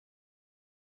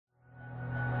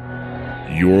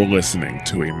You're listening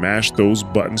to a Mash Those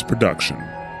Buttons production.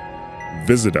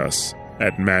 Visit us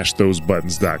at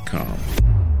mashthosebuttons.com.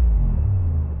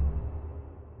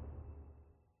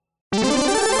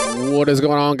 What is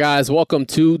going on, guys? Welcome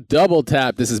to Double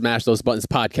Tap. This is Mash Those Buttons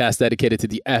podcast dedicated to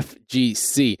the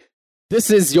FGC. This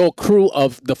is your crew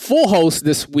of the full host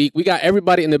this week. We got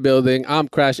everybody in the building. I'm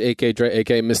Crash, a.k.a. Dre,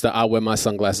 a.k.a. Mr. I wear my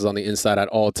sunglasses on the inside at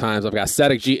all times. I've got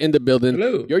Static G in the building.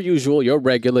 Hello. Your usual, your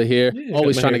regular here. Yeah,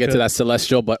 always trying to get to that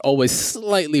celestial, but always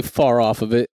slightly far off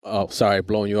of it. Oh, sorry,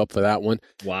 blowing you up for that one.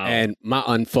 Wow. And my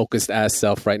unfocused ass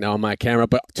self right now on my camera.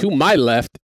 But to my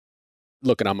left,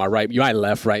 looking on my right, my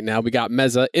left right now, we got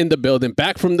Mezza in the building,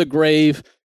 back from the grave.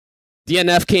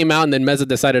 DNF came out, and then Mezza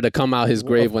decided to come out his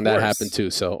grave when that happened too.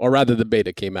 So, or rather, the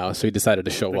beta came out, so he decided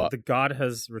to show up. The god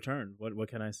has returned. What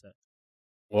can I say?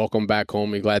 Welcome back,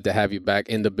 homie. Glad to have you back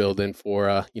in the building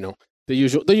for the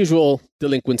usual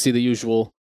delinquency, the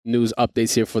usual news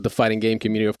updates here for the fighting game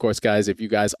community. Of course, guys, if you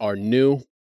guys are new,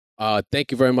 thank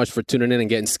you very much for tuning in and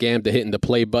getting scammed to hitting the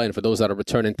play button. For those that are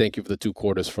returning, thank you for the 2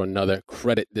 quarters for another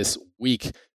credit this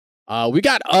week. We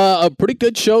got a pretty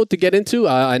good show to get into.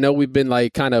 I know we've been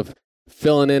kind of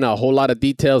filling in a whole lot of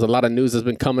details. A lot of news has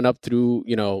been coming up through,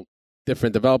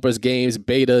 different developers, games,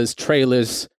 betas,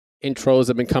 trailers, intros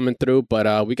have been coming through.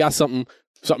 But we got something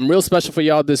real special for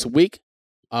y'all this week.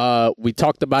 We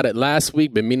talked about it last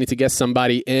week, been meaning to get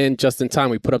somebody in just in time.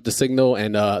 We put up the signal,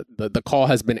 and the call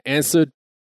has been answered.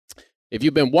 If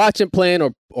you've been watching,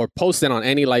 playing, or posting on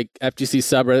any FGC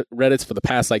subreddits for the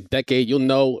past decade, you'll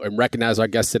know and recognize our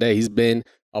guest today. He's been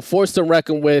a force to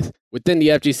reckon with within the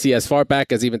FGC as far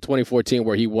back as even 2014,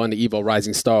 where he won the Evo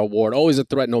Rising Star Award. Always a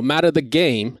threat, no matter the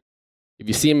game. If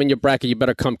you see him in your bracket, you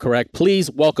better come correct. Please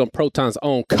welcome Proton's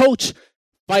own coach,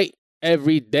 Fight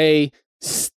Every Day,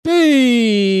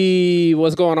 Steve.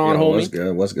 What's going on,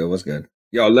 homie? What's good?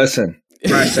 Yo, listen.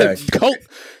 Crashtag.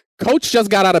 Coach just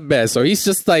got out of bed, so he's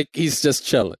just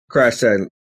chilling. Crashtag.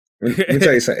 Let me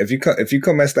tell you something. If you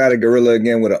come at StaticGorilla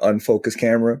again with an unfocused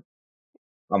camera,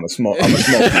 I'm a smoke.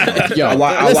 Yo,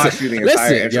 I watch you the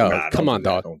entire intro. Yo, come on,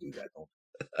 dog. Don't do that.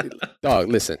 Dog,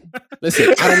 listen. I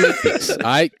don't make this.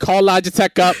 I call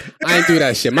Logitech up. I ain't do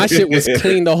that shit. My shit was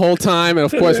clean the whole time, and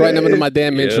of course, right never to my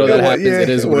damn intro. That happens. It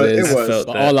is what it is. But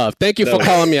all love. Thank you for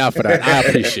calling me out for that. I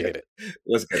appreciate it.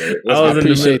 I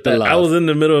appreciate the love. I was in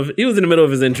the middle of. He was in the middle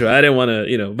of his intro. I didn't want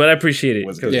to, but I appreciate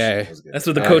it. Yeah, that's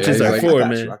what the coaches are for,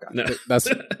 man.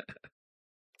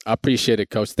 I appreciate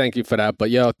it, Coach. Thank you for that. But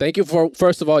yo, thank you for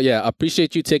first of all, I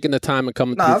appreciate you taking the time and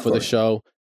coming through for the show.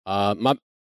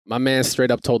 My man straight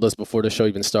up told us before the show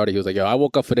even started, he was like, yo, I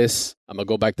woke up for this. I'm going to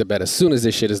go back to bed as soon as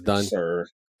this shit is done. Sir.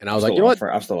 And I was like, you know what?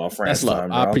 I'm still on France. That's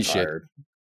love. I appreciate it.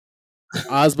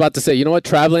 I was about to say, you know what?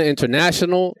 Traveling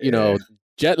international,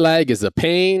 jet lag is a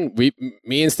pain.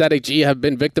 Me and Static G have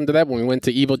been victim to that when we went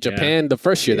to Evo Japan the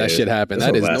first year that shit happened.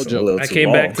 That is no joke. I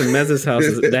came back to Mezza's house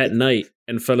that night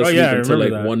and fell asleep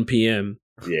until 1 p.m.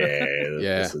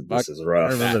 Yeah. This is rough.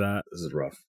 I remember that. This is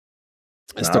rough.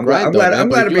 I'm glad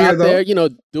to be here, out there,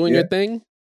 doing your thing.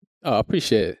 Oh, I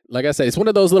appreciate it. Like I said, it's one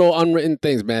of those little unwritten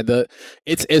things, man.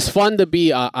 It's fun to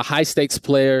be a high stakes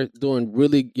player, doing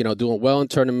well in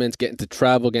tournaments, getting to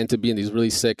travel, getting to be in these really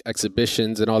sick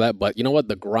exhibitions and all that. But you know what?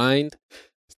 The grind,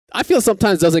 I feel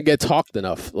sometimes doesn't get talked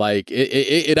enough.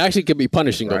 It actually can be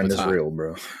punishing over time. Grind is real,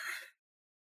 bro.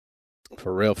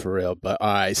 For real. But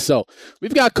all right, so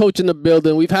we've got Coach in the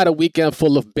building. We've had a weekend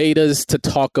full of betas to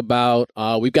talk about.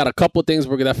 We've got a couple things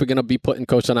we're definitely going to be putting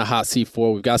Coach on a hot seat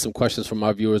for. We've got some questions from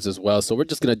our viewers as well. So we're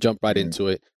just going to jump right into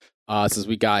it since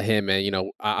we got him. And,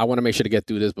 I want to make sure to get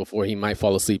through this before he might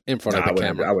fall asleep in front of the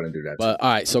camera. I wouldn't do that. But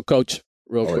all right, so Coach,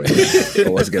 real quick.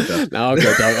 Let's get that. All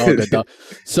good, dog.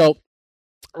 So, all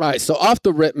right, so off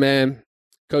the rip, man.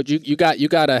 Coach, you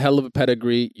got a hell of a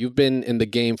pedigree. You've been in the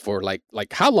game for like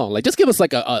how long? Just give us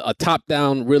a top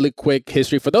down, really quick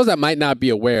history for those that might not be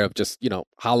aware of just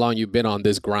how long you've been on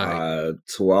this grind.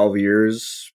 12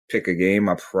 years. Pick a game.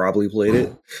 I probably played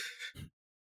it.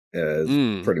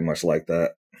 It's pretty much like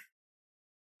that.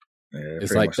 Yeah,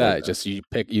 it's like that. Just you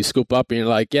scoop up and you're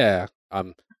like,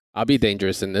 I'll be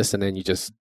dangerous in this, and then you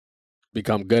just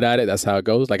become good at it. That's how it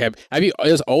goes. Have you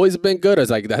always been good, or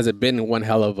has it been one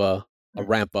hell of a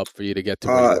ramp up for you to get to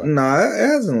where you are? It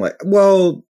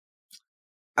hasn't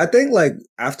I think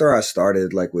after I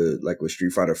started with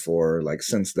Street Fighter 4,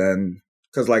 since then,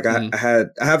 because I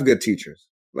have good teachers.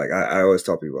 I always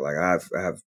tell people I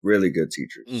have really good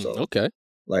teachers. So okay.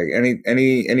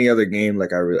 Any other game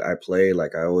I play,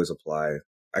 I always apply.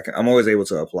 I'm always able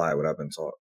to apply what I've been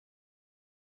taught.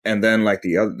 And then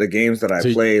the games that I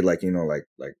played,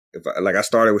 if I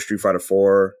started with Street Fighter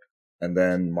 4. and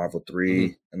then Marvel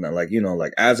 3, and then like, you know,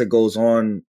 like as it goes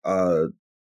on,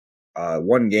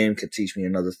 one game could teach me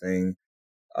another thing,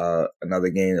 another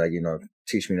game, like, you know,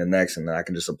 teach me the next, and then I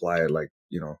can just apply it, like,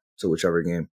 you know, to whichever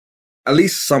game. At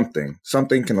least something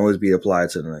can always be applied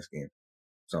to the next game.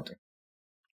 Something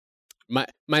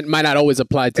might not always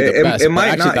apply to the best. It might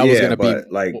actually, not, that was gonna but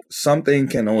be, like something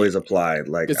can always apply.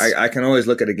 Like I can always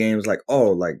look at the games like,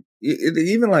 oh, like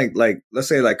even like let's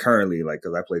say like currently, like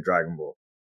because I play Dragon Ball,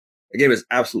 the game is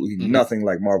absolutely nothing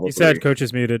like Marvel. He said Coach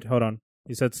is muted. Hold on.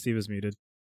 He said Steve is muted.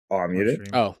 Oh, I'm muted.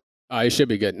 Oh, it should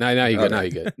be good. Now you good. Now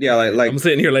you good. Yeah, like I'm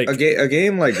sitting here like a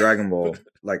game like Dragon Ball,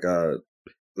 like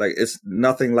it's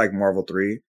nothing like Marvel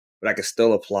 3, but I can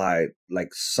still apply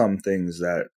like some things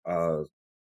that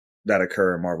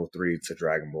occur in Marvel 3 to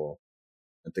Dragon Ball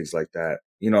and things like that.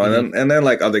 You know, and then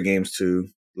like other games too,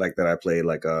 like that I played,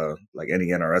 like any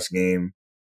NRS game.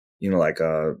 You know, like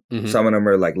some of them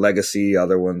are like legacy,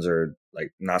 other ones are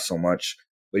like not so much,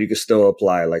 but you can still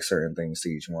apply like certain things to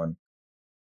each one.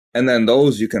 And then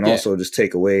those you can also just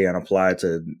take away and apply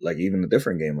to like even a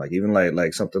different game, like even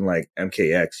like something like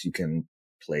MKX, you can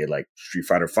play like Street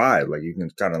Fighter 5, like you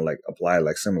can kind of like apply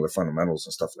like similar fundamentals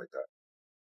and stuff like that.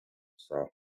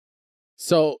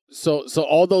 So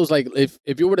all those, like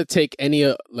if you were to take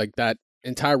any like that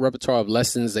entire repertoire of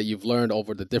lessons that you've learned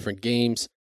over the different games,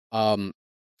 because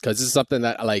this is something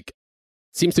that like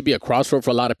seems to be a crossroad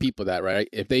for a lot of people, that right,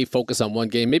 if they focus on one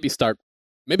game, maybe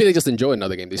they just enjoy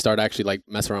another game, they start actually like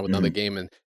messing around with another game, and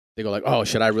they go like, oh,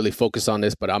 should I really focus on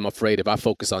this? But I'm afraid if I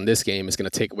focus on this game, it's going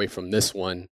to take away from this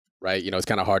one, right? You know, it's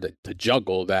kind of hard to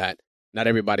juggle that. Not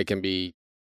everybody can be,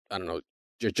 I don't know,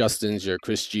 your Justins, your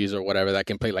Chris G's or whatever, that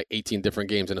can play like 18 different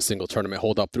games in a single tournament,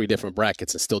 hold up 3 different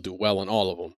brackets and still do well on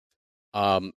all of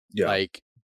them. Like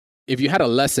if you had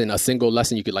a single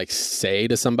lesson you could like say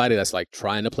to somebody that's like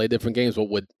trying to play different games, what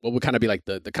would kind of be like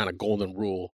the kind of golden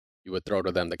rule you would throw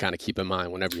to them to kind of keep in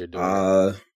mind whenever you're doing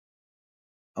it?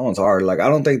 That one's hard. Like, I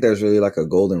don't think there's really like a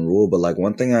golden rule, but like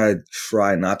one thing I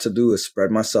try not to do is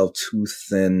spread myself too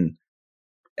thin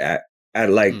at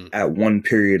one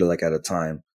period, like at a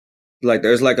time. Like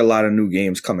there's like a lot of new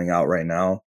games coming out right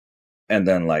now. And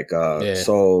then like,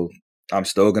 so I'm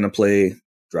still going to play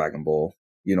Dragon Ball,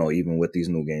 you know, even with these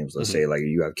new games. Let's say like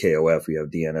you have KOF, we have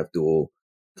DNF Duel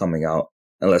coming out.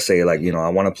 And let's say like, you know, I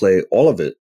want to play all of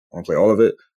it.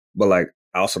 But like,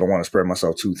 I also don't want to spread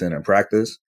myself too thin in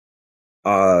practice.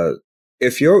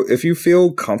 If you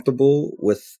feel comfortable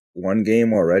with one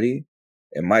game already,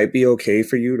 it might be okay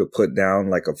for you to put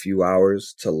down like a few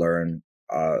hours to learn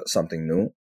something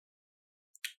new.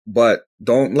 But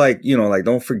don't like, you know, like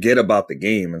don't forget about the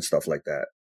game and stuff like that.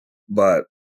 But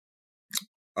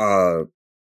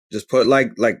just put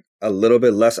like a little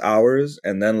bit less hours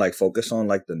and then like focus on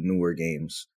like the newer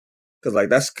games. Cause like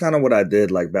that's kind of what I did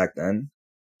like back then.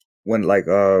 When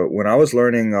I was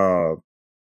learning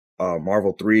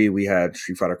Marvel 3, we had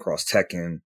Street Fighter Cross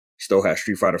Tekken, still had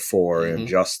Street Fighter 4 and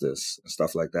Justice and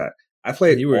stuff like that. I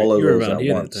played all of those at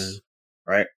once,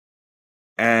 right?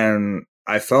 And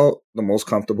I felt the most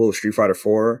comfortable with Street Fighter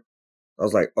 4. I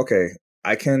was like, okay,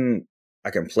 I can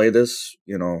play this,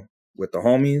 you know, with the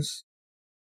homies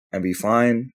and be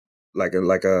fine, like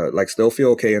still feel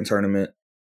okay in tournament.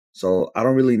 So I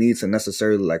don't really need to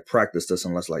necessarily like practice this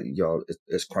unless like, yo,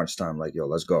 it's crunch time. Like, yo,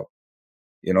 let's go.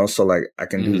 You know, so like I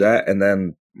can do that. And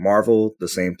then Marvel, the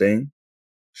same thing.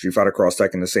 Street Fighter Cross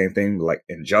Tekken, the same thing. Like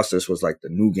Injustice was like the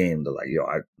new game that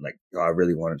like, I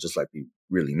really want to just like be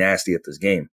really nasty at this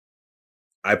game.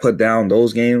 I put down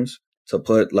those games to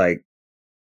put like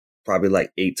probably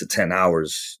like 8 to 10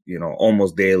 hours, you know,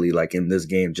 almost daily, like in this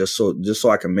game, just so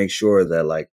I can make sure that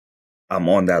like I'm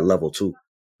on that level too.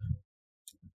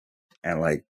 And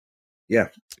like, yeah,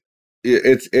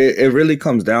 it really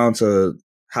comes down to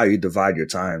how you divide your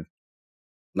time.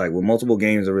 Like with multiple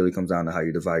games, it really comes down to how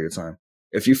you divide your time.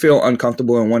 If you feel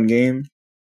uncomfortable in one game,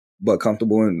 but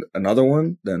comfortable in another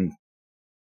one, then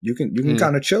you can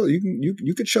kind of chill. You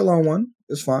could chill on one.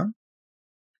 It's fine.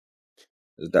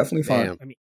 It's definitely fine.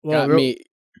 I mean,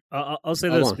 I'll say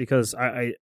this because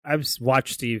I've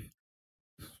watched Steve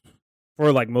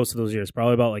for like most of those years,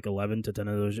 probably about like 11 to 10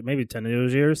 of those, maybe 10 of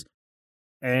those years.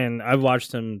 And I've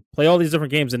watched him play all these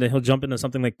different games, and then he'll jump into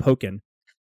something like Pokken.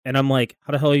 And I'm like,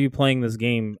 how the hell are you playing this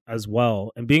game as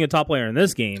well? And being a top player in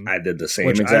this game, I did the same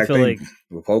exact thing like,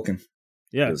 with Pokken.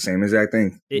 Yeah, the same exact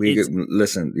thing.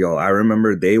 Listen, yo, I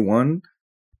remember day one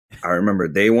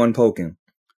Pokken.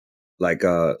 Like,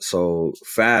 so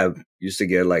Fab used to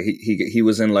get like he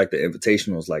was in like the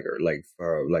invitationals like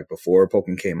before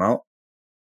Pokken came out.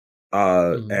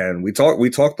 And we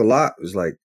talked a lot. It was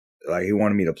like he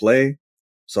wanted me to play.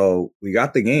 So we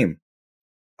got the game.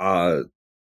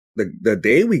 the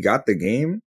day we got the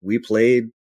game, we played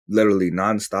literally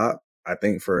nonstop. I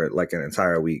think for like an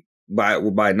entire week. By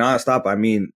nonstop, I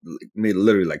mean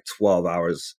literally like 12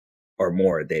 hours or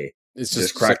more a day. It's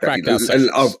just cracked out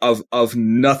of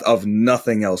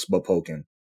nothing else but poking.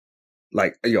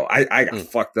 Like, yo, I got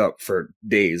fucked up for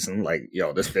days and like,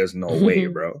 yo, there's no way,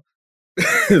 bro.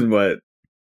 But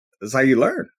that's how you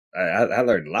learn. I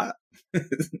learned a lot.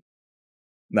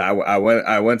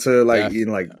 I went to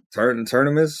like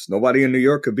tournaments. Nobody in New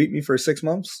York could beat me for 6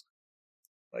 months.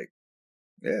 Like,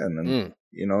 yeah, and then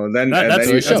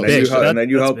then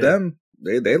you help them.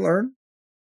 They learn.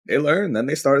 They learn, and then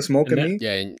they started smoking me.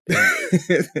 Yeah,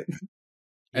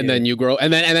 and then you grow,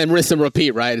 and then rinse and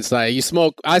repeat, right? It's like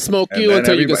I smoke you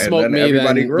until you can smoke me,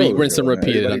 then grows, rinse and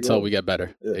repeat it until we get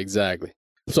better. Yeah. Exactly.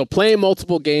 So playing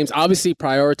multiple games, obviously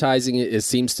prioritizing it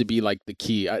seems to be like the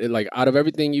key. Like out of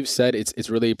everything you've said, it's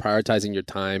really prioritizing your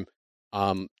time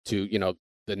to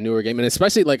the newer game, and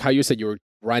especially like how you said you were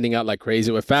grinding out like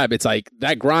crazy with Fab. It's like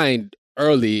that grind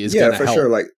early is gonna help. Sure.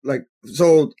 Like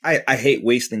so, I hate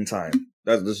wasting time.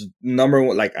 That's number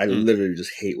one. Like I literally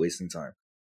just hate wasting time.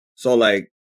 So like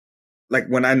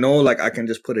when I know like I can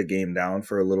just put a game down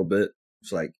for a little bit,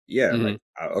 it's like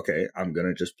okay, I'm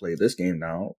gonna just play this game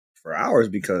now for hours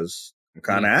because I'm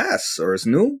kind of ass or it's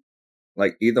new,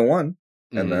 like either one,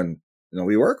 and then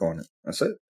we work on it. That's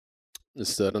it.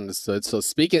 Understood. So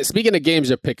speaking of games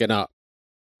you're picking up,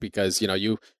 because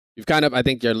you've kind of, I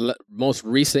think your most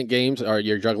recent games are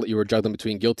you were juggling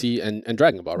between Guilty and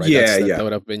Dragon Ball, right? That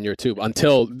would have been your tube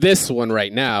until this one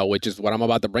right now, which is what I'm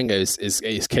about to bring is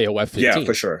KOF 15. Yeah,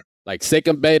 for sure. Like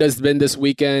second beta's been this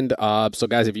weekend. So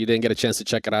guys, if you didn't get a chance to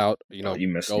check it out, you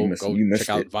missed check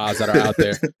out VODs that are out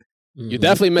there. You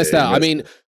definitely missed out. I mean,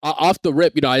 off the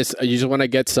rip, I just want to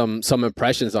get some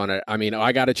impressions on it. I mean,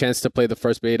 I got a chance to play the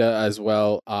first beta as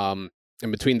well. And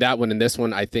between that one and this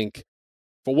one, I think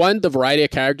for one, the variety of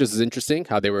characters is interesting.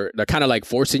 How they're kind of like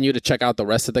forcing you to check out the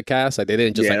rest of the cast. Like they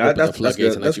didn't just open the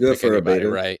floodgates and let you pick anybody,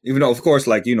 right? Even though, of course,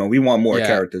 like we want more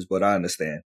characters, but I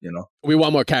understand. We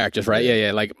want more characters, right?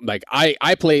 Yeah. Like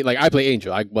I play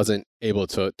Angel. I wasn't able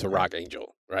to rock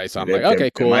Angel, right? So I'm okay,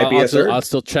 cool. I'll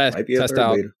still test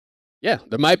out. Beta. Yeah,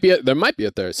 there might be a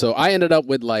third. So I ended up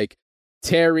with like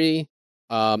Terry.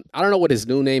 I don't know what his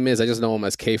new name is. I just know him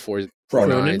as K4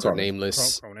 Cronin or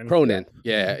Nameless Cronin.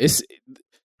 Yeah, it's.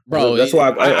 Bro, that's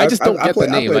why I just don't get the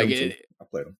name. Like, I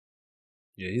played him.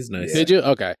 Yeah, he's nice. Did you?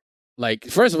 Okay. Like,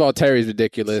 first of all, Terry's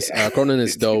ridiculous. Cronin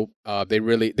is dope. They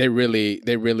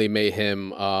really made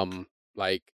him.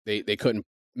 Like they couldn't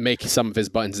make some of his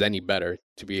buttons any better,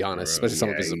 to be honest. Especially some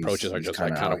of his approaches are just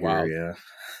like kind of wild. Yeah.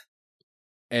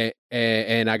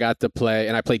 And I got to play,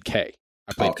 and I played K.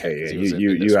 K. Yeah.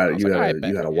 You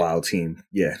had a wild team.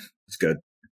 Yeah, it's good.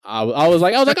 I was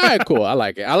like, all right, cool. I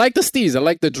like it. I like the steez. I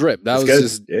like the drip. That was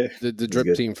just the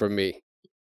drip team for me.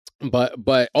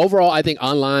 But overall, I think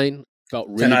online felt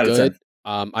really good.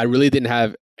 I really didn't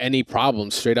have any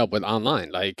problems straight up with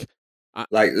online. Like right?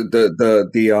 Like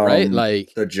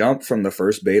the jump from the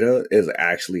first beta is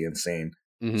actually insane.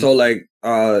 Mm-hmm. So like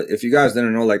if you guys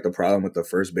didn't know, like the problem with the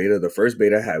first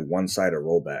beta had one-sided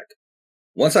rollback.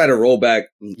 One-sided rollback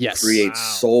creates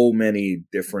so many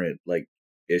different like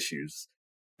issues.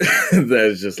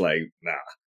 That's just like nah.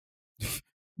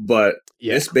 But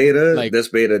this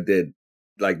beta did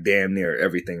like damn near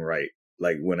everything right.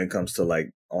 Like when it comes to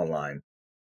like online.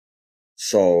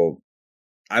 So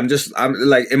I'm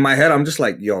like in my head I'm just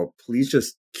like, yo, please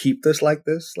just keep this like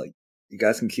this. Like you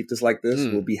guys can keep this like this.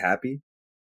 We'll be happy.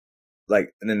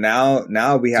 Like and then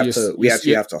now we have have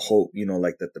to hope,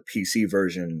 like that the PC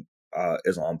version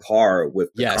is on par with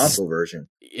the console version.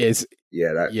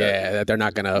 That they're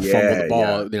not gonna fumble the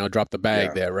ball, drop the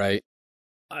bag there, right?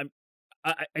 I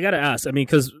gotta ask. I mean,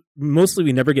 because mostly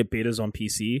we never get betas on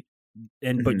PC,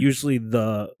 but usually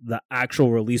the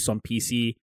actual release on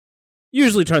PC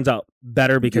usually turns out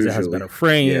better because it has better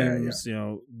frames.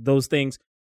 Those things.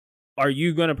 Are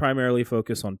you going to primarily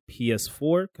focus on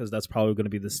PS4 because that's probably going to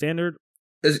be the standard?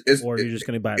 Or are you just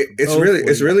going to buy it?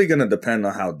 It's really going to depend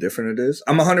on how different it is.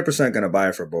 I'm 100% going to buy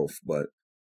it for both, but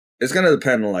it's going to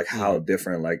depend on like how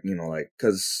different, like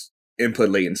because input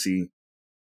latency,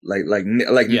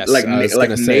 native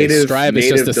Strive is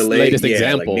just the delay, latest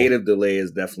example. Like native delay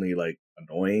is definitely like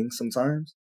annoying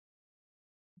sometimes.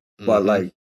 But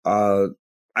like I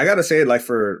gotta say, like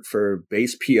for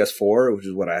base PS4, which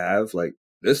is what I have, like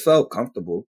this felt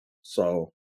comfortable.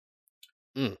 So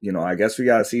I guess we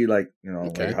gotta see like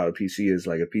like how the PC is.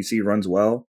 Like if PC runs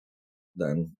well,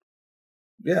 then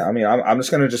Yeah, I mean, I'm just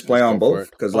gonna just play on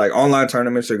both because like online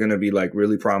tournaments are gonna be like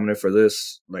really prominent for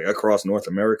this, like across North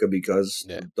America because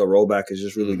the rollback is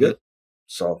just really good.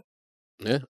 So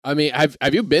yeah, I mean,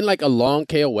 have you been like a long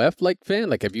KOF like fan?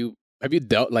 Like, have you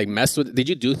dealt like messed with? Did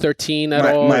you do 13 at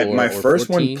all? My first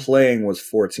 14? One playing was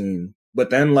 14, but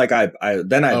then like I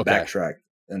backtracked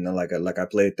and then like I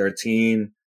played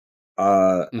 13.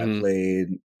 I played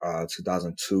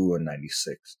 2002 and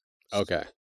 96. Okay.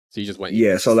 So you just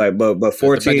went, so like, but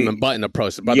 14 the Benjamin Button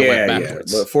approach, the button went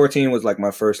backwards. But 14 was like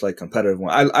my first like competitive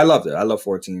one. I loved it. I love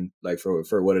 14 like for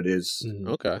what it is.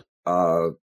 Okay.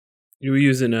 You were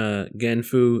using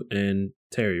Genfu and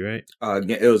Terry, right?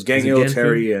 It was Gangil,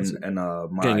 Terry, and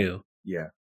Mai. Gangil. Yeah,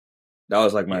 that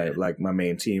was like my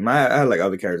main team. I had like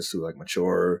other characters too, like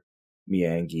Mature,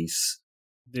 Miyangis.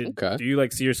 Do you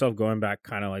like see yourself going back,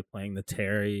 kind of like playing the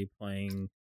Terry, playing?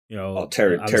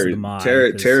 Terry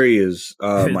is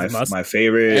my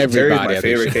favorite. Everybody, Terry's my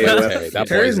favorite KOF.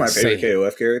 Terry's my favorite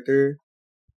KOF character,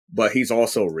 but he's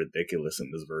also ridiculous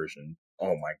in this version.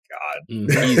 Oh my god,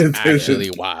 he's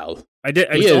actually wild.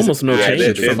 It's almost no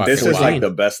change. This is like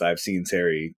the best I've seen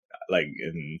Terry like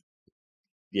in.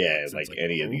 Yeah, like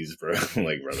any of these, bro.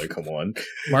 Like, brother, come on.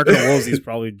 Marco Woolsey's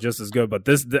probably just as good, but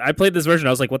I played this version. I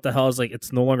was like, what the hell? I was like,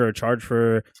 it's no longer a charge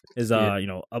for his,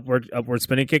 upward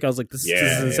spinning kick. I was like, this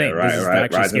is insane. Right.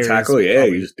 Rising tackle. Yeah,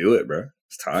 you just do it, bro.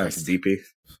 It's time. It's DP.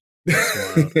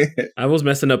 I was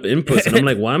messing up inputs, and I'm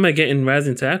like, why am I getting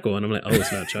rising tackle? And I'm like, oh,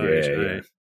 it's not charge. Yeah. Right.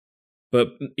 But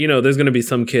there's gonna be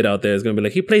some kid out there that's gonna be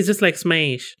like, he plays just like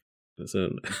Smash. So,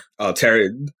 Terry.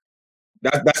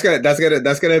 That's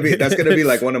gonna be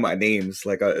like one of my names.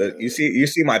 Like you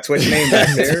see my Twitch name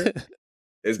back there.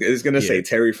 It's gonna say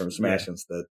Terry from Smash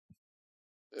instead.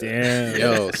 Damn.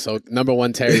 Yo, so number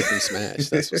one Terry from Smash.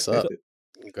 That's what's up.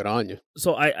 Good on you.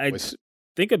 So I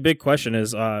think a big question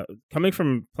is coming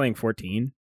from playing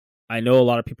 14. I know a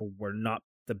lot of people were not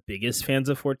the biggest fans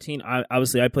of 14.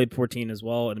 I played 14 as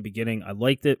well in the beginning. I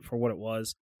liked it for what it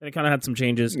was. And it kind of had some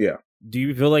changes. Yeah. Do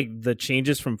you feel like the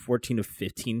changes from 14 to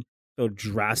 15 so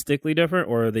drastically different,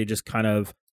 or are they just kind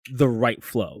of the right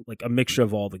flow, like a mixture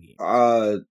of all the games?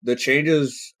 The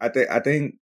changes, I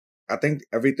think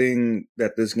everything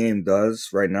that this game does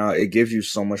right now, it gives you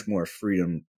so much more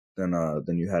freedom than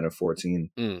you had in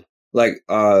 14. Like,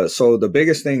 so the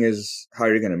biggest thing is how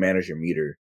you're going to manage your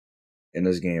meter in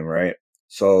this game, right?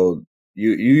 So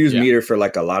you use meter for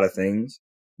like a lot of things.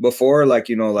 Before, like,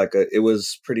 it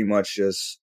was pretty much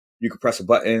just you could press a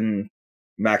button,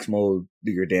 max mode,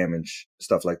 do your damage,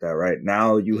 stuff like that, right?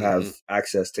 Now you have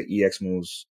access to EX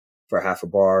moves for half a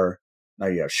bar. Now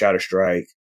you have Shatter Strike,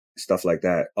 stuff like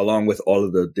that, along with all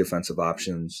of the defensive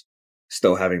options,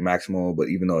 still having max mode, but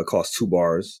even though it costs 2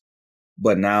 bars.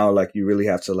 But now, like, you really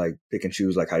have to, like, pick and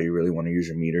choose, like, how you really want to use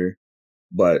your meter.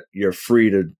 But you're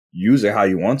free to use it how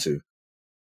you want to.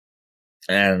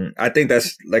 And I think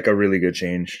that's, like, a really good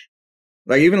change.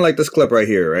 Like, even, like, this clip right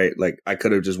here, right? Like, I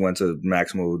could have just went to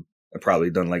max mode and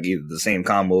probably done, like, either the same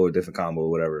combo or different combo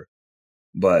or whatever.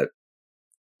 But,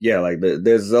 yeah, like,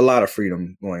 there's a lot of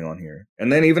freedom going on here.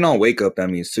 And then even on Wake Up, that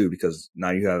means, too, because now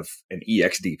you have an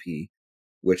EXDP,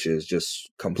 which is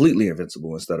just completely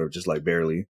invincible instead of just, like,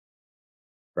 barely.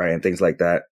 Right, and things like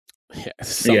that. Yeah.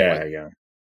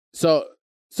 So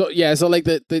like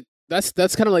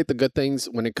that's kind of like the good things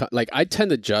when it like I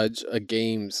tend to judge a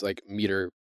game's like meter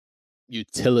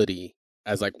utility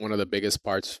as like one of the biggest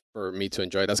parts for me to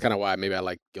enjoy. That's kind of why maybe I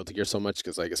like Guilty Gear so much,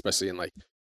 because like especially in like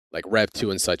Rev 2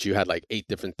 and such, you had like 8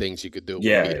 different things you could do.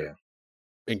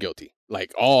 In Guilty,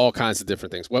 like all kinds of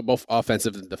different things, both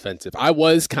offensive and defensive. I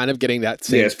was kind of getting that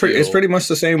same. Yeah, it's pretty much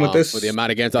the same with this. For the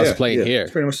amount of games I was playing here,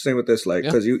 it's pretty much the same with this. Like,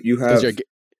 because you have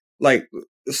like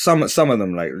some of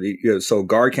them, like so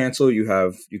guard cancel. You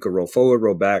could roll forward,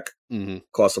 roll back.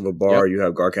 Cost of a bar. You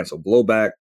have guard cancel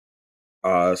blowback.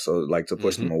 So like to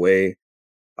push them away.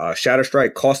 Shatter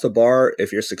Strike cost a bar.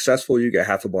 If you're successful, you get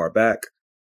half a bar back.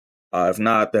 If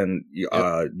not, then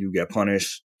you get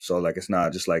punished. So like it's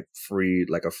not just like free,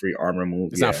 like a free armor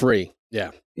move. It's not free. Yeah.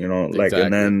 Like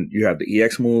and then you have the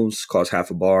EX moves, cost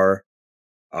half a bar,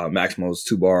 max moves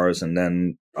 2 bars, and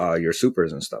then your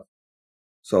supers and stuff.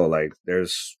 So like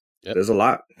there's a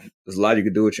lot. There's a lot you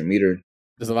could do with your meter.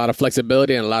 There's a lot of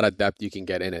flexibility and a lot of depth you can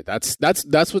get in it. That's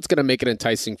what's gonna make it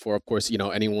enticing for, of course,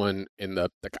 anyone in the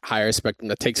higher spectrum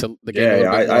that takes the game a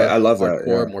little bit more I love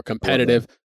hardcore, that. More competitive.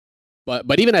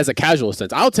 But even as a casual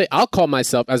sense, I'll call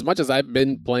myself, as much as I've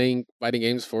been playing fighting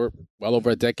games for well over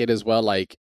a decade as well,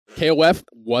 like KOF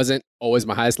wasn't always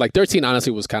my highest. Like 13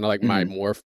 honestly was kind of like my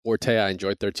more forte. I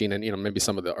enjoyed 13 and maybe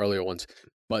some of the earlier ones.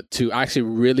 But to actually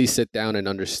really sit down and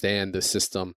understand the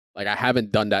system Like I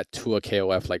haven't done that to a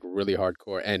KOF like really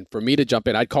hardcore. And for me to jump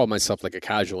in, I'd call myself like a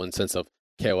casual in sense of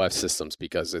KOF systems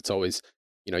because it's always,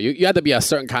 you know, you have to be a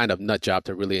certain kind of nut job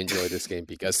to really enjoy this game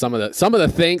because some of the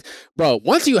things, bro,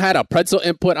 once you had a pretzel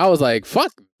input, I was like,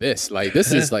 fuck this. Like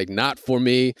this is like not for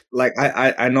me. Like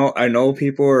I know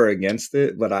people are against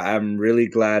it, but I'm really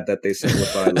glad that they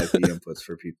simplified like the inputs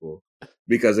for people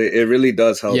because it really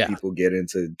does help people get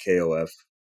into KOF.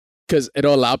 Because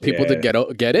it'll allow people to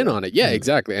get in on it. Yeah,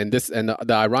 exactly. And the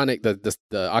ironic, the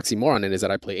oxymoron in it is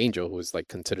that I play Angel, who is like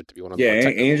considered to be one of the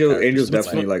more Angel's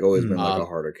definitely like always been like a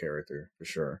harder character for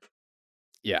sure.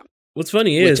 Yeah. What's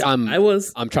funny is I'm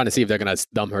trying to see if they're gonna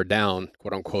dumb her down,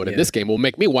 quote unquote. And this game will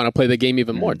make me want to play the game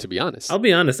even more. To be honest, I'll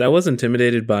be honest. I was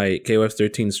intimidated by KOF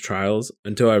 13's trials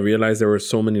until I realized there were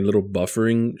so many little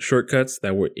buffering shortcuts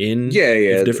that were in.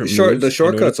 Different the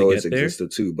shortcuts always existed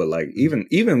too, but like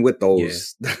even with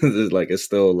those, like it's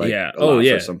still like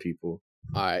for some people.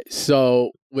 All right,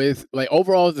 so with like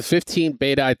overall the 15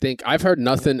 beta, I think I've heard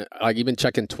nothing. Like even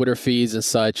checking Twitter feeds and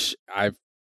such, I've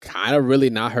kind of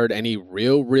really not heard any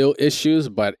real issues,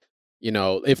 but you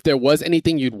know, if there was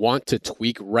anything you'd want to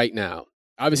tweak right now,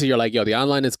 obviously you're like, yo, the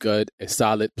online is good, it's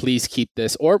solid, please keep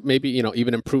this, or maybe, you know,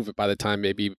 even improve it by the time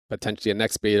maybe potentially a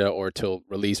next beta or till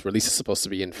release is supposed to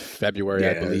be in February,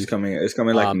 I believe. It's coming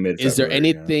like mid-February. Is there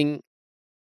anything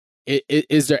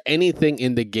is there anything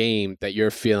in the game that you're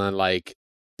feeling like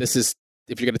this is,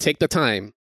 if you're going to take the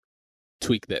time,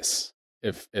 tweak this?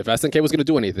 If SNK was going to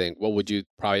do anything, what would you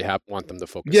probably want them to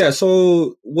focus on? Yeah,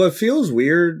 so what feels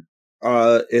weird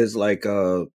is like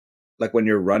when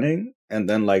you're running and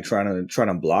then like trying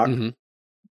to block.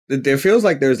 There feels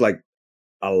like there's like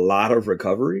a lot of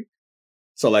recovery.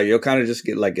 So like you'll kind of just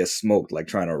get smoked like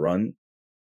trying to run.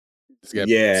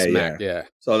 Smacked.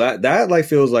 So that like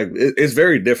feels like it's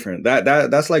very different.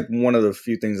 That's like one of the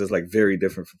few things that's like very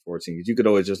different from 14. Because you could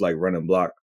always just like run and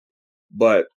block,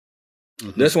 but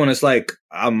this one is like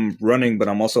I'm running, but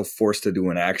I'm also forced to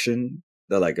do an action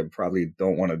that like I probably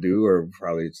don't want to do, or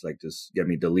probably it's like just get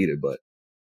me deleted. But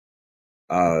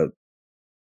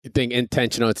you think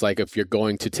intentional? It's like if you're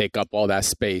going to take up all that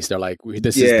space, they're like,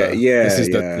 this is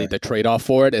the trade off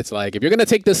for it. It's like if you're gonna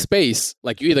take this space,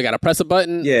 like you either got to press a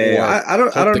button. I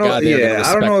don't know. I don't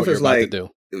know if it's like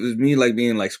it was me like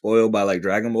being like spoiled by like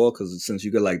Dragon Ball because since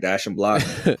you could like dash and block,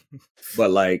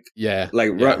 but like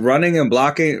running and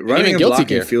blocking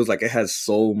feels like it has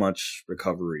so much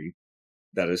recovery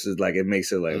that it's just like it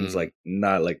makes it like it's like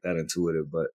not like that intuitive.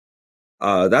 But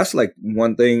that's like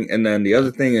one thing, and then the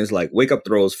other thing is like wake up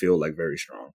throws feel like very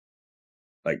strong.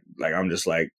 Like I'm just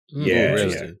like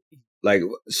like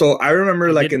so I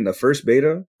remember like in the first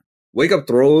beta, wake up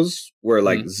throws were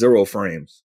like 0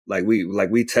 frames. Like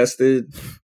we tested.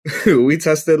 We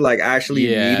tested like actually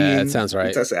meaty. That sounds right.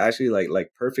 We tested actually like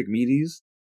perfect meaties,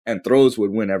 and throws would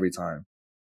win every time.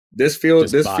 This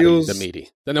feels the meaty.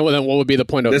 Then what would be the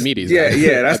point of meaties?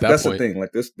 That's the thing. Like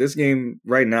this game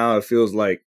right now, it feels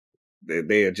like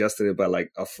they adjusted it by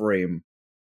like a frame,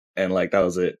 and like that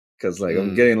was it. Because like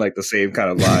I'm getting like the same kind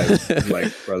of vibe.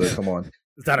 Like brother, come on.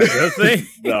 Is that a good thing?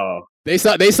 No. They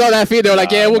saw that feed. They're like,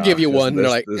 we'll give you one. They're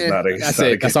like, that's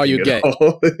it. That's all you get.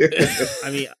 I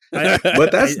mean,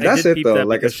 but that's it though.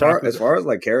 Like as far as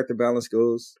like character balance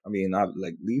goes, I mean, I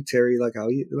like leave Terry like how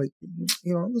he like,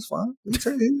 you know, it's fine. Leave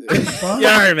Terry, it's fine.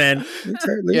 Yeah, all right, man.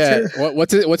 Terry.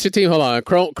 What's your team? Hold on,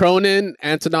 Cronin,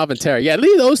 Antonov, and Terry. Yeah,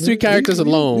 leave those 3 characters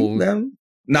alone. Leave them.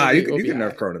 Nah, you can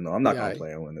nerf Cronin though. I'm not gonna play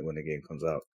him when the game comes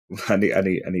out. I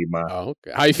need my. Oh,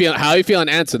 okay. How you feeling,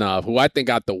 Antonov? Who I think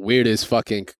got the weirdest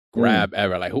fucking grab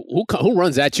ever. Like who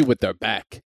runs at you with their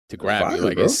back to grab you?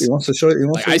 Like he wants to show.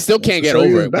 I still can't get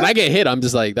over it. When I get hit, I'm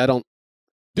just like, that don't.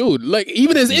 Dude, like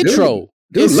even his intro,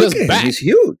 it's just back. He's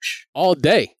huge all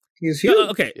day. He's huge.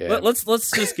 Okay, let's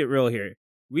just get real here.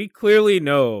 We clearly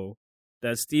know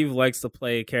that Steve likes to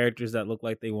play characters that look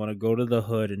like they want to go to the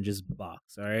hood and just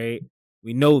box. All right,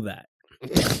 we know that.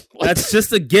 That's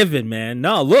just a given, man.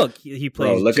 No, look, he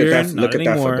plays. Look at that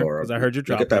fedora. Because I heard you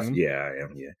drop him. Yeah, I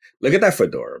am. Yeah, look at that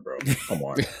fedora, bro. Come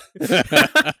on,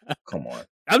 come on.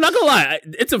 I'm not gonna lie,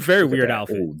 it's a very weird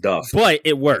outfit. Ooh, duff. But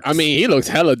it works. I mean, he looks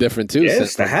hella different too. Yeah,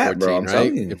 it's the hat, 14, bro. I'm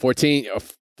telling you. In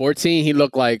 14, he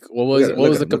looked like what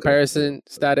was the comparison?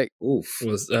 Static. Oof.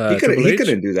 Was he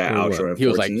couldn't do that outro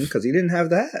in 14 because he didn't have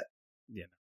that. Yeah,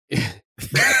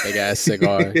 big ass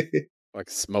cigar, like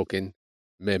smoking.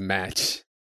 Mid-match.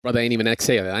 Brother ain't even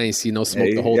exhaling. I ain't see no smoke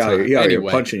the whole time. He out here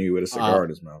punching you with a cigar in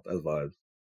his mouth. That's vibes.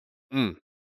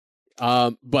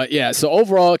 But yeah, so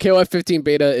overall, KOF 15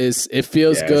 beta it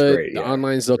feels good. The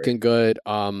online's looking good.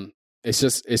 It's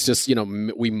just, you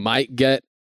know, we might get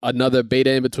another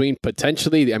beta in between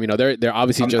potentially? I mean, they're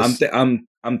obviously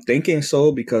I'm thinking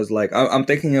so because like I'm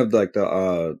thinking of like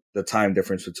the time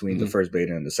difference between the first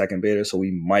beta and the second beta, so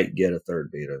we might get a third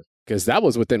beta. Because that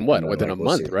was within within a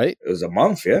month, right? It was a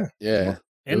month, yeah. Yeah,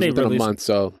 and they released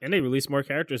a month, and they released more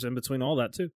characters in between all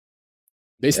that too.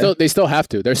 They still have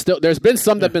to. There's been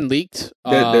some that have been leaked.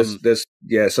 There's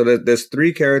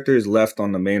 3 characters left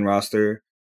on the main roster.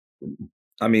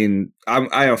 I mean,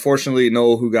 I unfortunately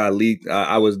know who got leaked.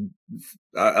 I was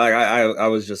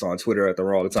just on Twitter at the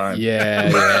wrong time.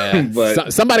 Yeah.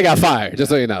 But somebody got fired. Just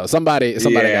so you know, somebody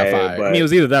got fired. But, I mean, it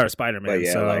was either that or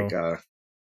Spider-Man.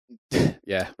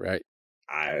 Yeah, right.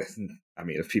 I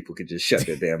mean, if people could just shut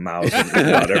their damn mouths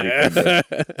about everything,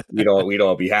 we'd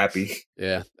all be happy.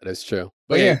 Yeah, that is true.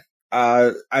 But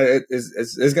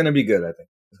it's gonna be good. I think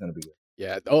it's gonna be good.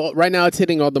 Yeah. Oh, right now it's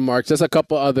hitting all the marks. There's a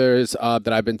couple others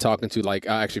that I've been talking to. Like,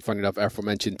 actually, funny enough,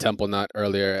 aforementioned Temple Nut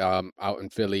earlier, out in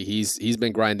Philly. He's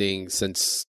been grinding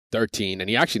since 13, and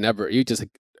he actually never. He just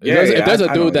there's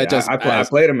a dude that just. I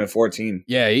played him in 14.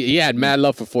 Yeah, he had mad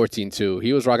love for 14 too.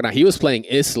 He was rocking out. He was playing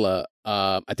Isla.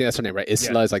 I think that's her name, right?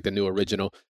 Isla is like the new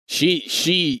original.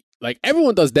 She like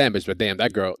everyone does damage, but damn,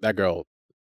 that girl.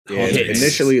 Yeah,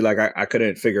 initially, like I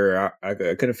couldn't figure her out. I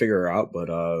couldn't figure her out, but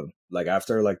like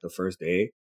after like the first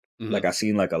day, like I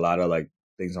seen like a lot of like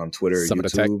things on Twitter,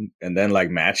 YouTube, and then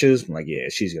like matches. I'm like, yeah,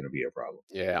 she's gonna be a problem.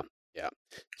 Yeah.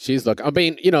 She's I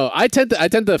mean, I tend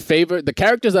to favor the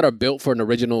characters that are built for an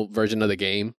original version of the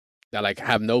game that like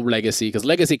have no legacy, because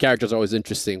legacy characters are always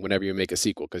interesting whenever you make a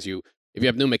sequel, because if you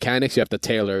have new mechanics, you have to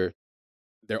tailor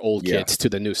their old kits to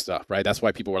the new stuff, right? That's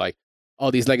why people were like, oh,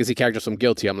 these legacy characters from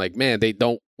Guilty. I'm like, man, they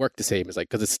don't work the same. It's like,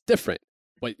 because it's different.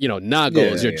 But,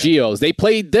 Nagos, your Geos, they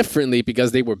play differently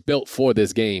because they were built for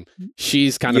this game.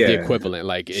 She's kind of the equivalent.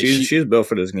 Like she's built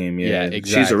for this game, yeah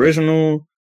exactly. She's original.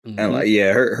 And like,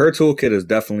 her toolkit is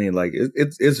definitely like,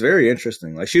 it's very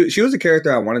interesting. Like she was a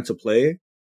character I wanted to play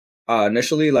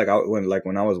initially, like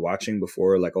when I was watching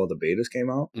before like all the betas came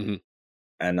out.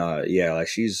 And like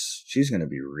she's going to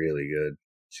be really good.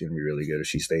 She's going to be really good if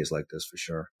she stays like this for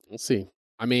sure. We'll see.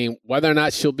 I mean, whether or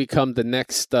not she'll become the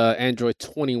next Android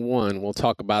 21, we'll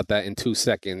talk about that in 2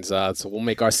 seconds. So we'll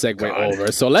make our segue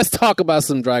over. So let's talk about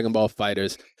some Dragon Ball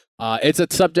FighterZ. It's a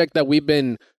subject that we've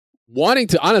been wanting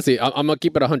to, honestly, I'm going to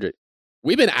keep it 100.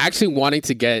 We've been actually wanting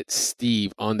to get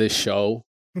Steve on this show.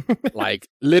 Like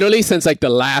literally since like the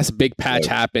last big patch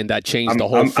happened that changed the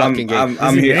whole fucking game.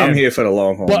 I'm here for the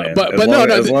long haul, man.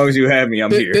 As long as you have me, I'm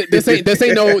here. This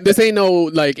ain't no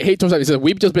like hate towards that. He says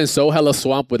we've just been so hella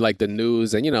swamped with like the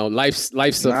news and life's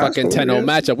a fucking 10-0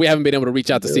 matchup. We haven't been able to reach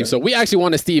out to Steve, so we actually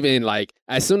want to Steve in. Like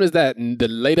as soon as the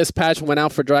latest patch went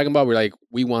out for Dragon Ball, we're like,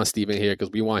 we want Steve in here because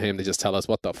we want him to just tell us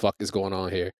what the fuck is going on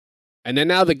here. And then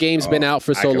now the game's been out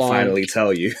for so long. I can finally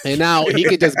tell you. And now he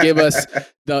could just give us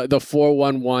the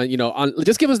 411,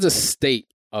 just give us the state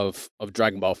of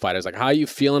Dragon Ball FighterZ. Like, how are you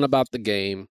feeling about the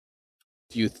game?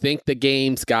 Do you think the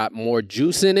game's got more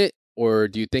juice in it? Or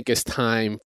do you think it's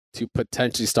time to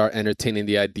potentially start entertaining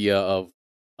the idea of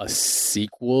a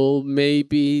sequel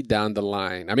maybe down the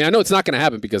line? I mean, I know it's not going to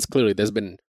happen because clearly there's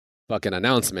been fucking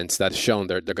announcements that's shown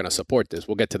they're going to support this.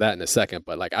 We'll get to that in a second.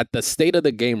 But like at the state of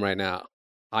the game right now,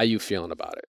 how you feeling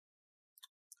about it?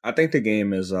 I think the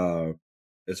game is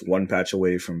it's one patch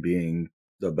away from being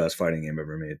the best fighting game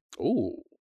ever made. Ooh,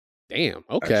 damn.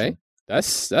 Okay,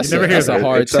 actually, that's a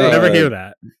hard take. You never hear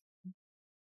that.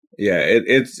 Yeah,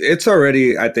 it's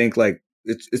already. I think like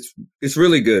it's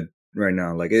really good right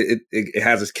now. Like it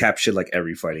has its captured like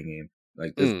every fighting game.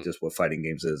 Like this is just what fighting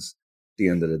games is at the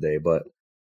end of the day. But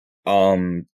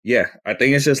I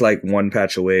think it's just like one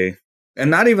patch away. And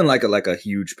not even like a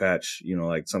huge patch,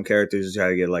 like some characters just try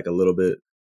to get like a little bit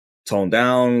toned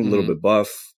down, a little bit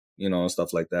buff, and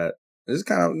stuff like that. It's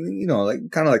kind of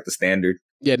like the standard.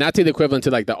 Yeah, not to the equivalent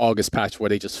to like the August patch where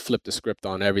they just flip the script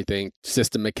on everything,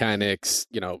 system mechanics,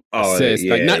 assist,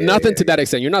 nothing to that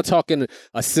extent. You're not talking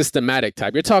a systematic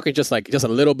type. You're talking just a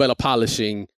little bit of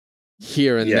polishing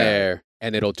here and there,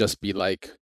 and it'll just be like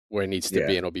where it needs to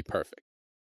be, and it'll be perfect.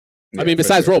 I mean,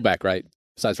 besides rollback, right?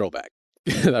 Besides rollback.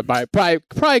 That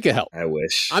probably could help. I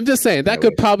wish. I'm just saying that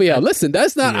could probably help. Listen,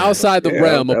 that's not outside the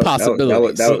realm of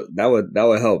possibilities. That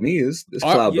would help me. This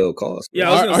cloud build cost.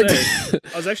 Yeah, I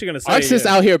was actually going to say. Arc's just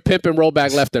out here pimping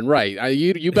rollback left and right.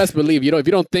 You best believe if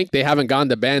you don't think they haven't gone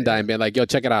to Bandai and been like, yo,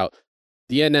 check it out,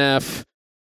 DNF,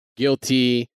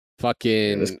 Guilty,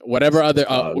 fucking whatever other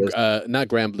not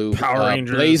Grand Blue, Power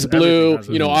Rangers, Blaze Blue,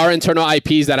 our internal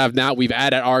IPs that we've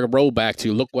added our rollback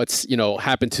to. Look what's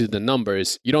happened to the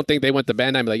numbers. You don't think they went to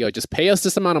Bandai and be like, yo, just pay us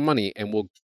this amount of money and we'll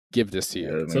give this to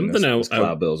you? Something else.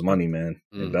 Cloud Bill's money, man.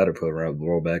 They better put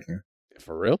rollback in.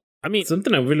 For real? I mean,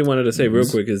 something I really wanted to say real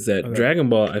quick is that Dragon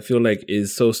Ball, I feel like,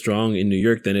 is so strong in New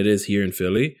York than it is here in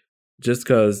Philly, just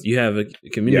because you have a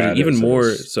community even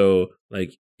more so,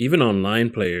 like, even online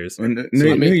players.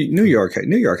 New York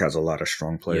has a lot of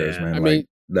strong players, man. I mean,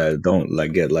 that don't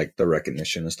like get like the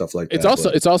recognition and stuff like that.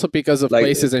 It's also because of like,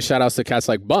 places and shout outs to cats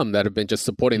like Bum that have been just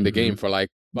supporting the game for like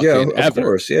of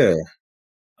course, yeah.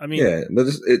 I mean, but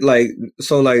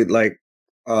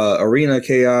Arena,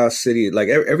 Chaos, City, like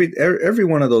every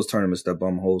one of those tournaments that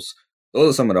Bum hosts, those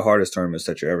are some of the hardest tournaments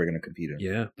that you're ever going to compete in.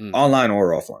 Yeah, online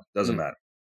or offline, doesn't matter.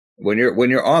 When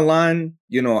you're online,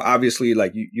 you know, obviously,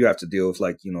 like you have to deal with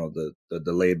like, you know, the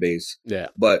delay base. Yeah.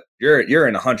 But you're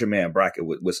in a 100-man bracket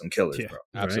with some killers, bro.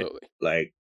 Absolutely. Right?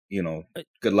 Like, you know,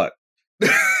 good luck.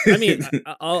 I mean,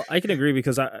 I can agree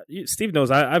because Steve knows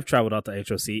I've traveled out to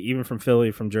HOC, even from Philly,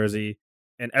 from Jersey,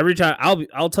 and every time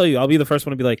I'll tell you, I'll be the first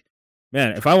one to be like,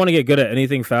 man, if I want to get good at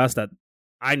anything fast that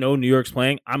I know New York's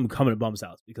playing, I'm coming to Bum's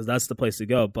house because that's the place to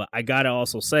go. But I gotta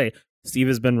also say, Steve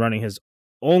has been running his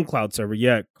own cloud server,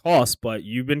 it costs, but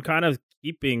you've been kind of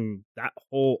keeping that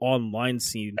whole online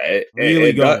scene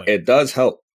really going. It does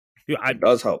help. Dude, it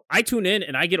does help. I tune in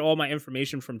and I get all my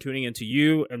information from tuning into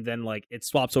you, and then like it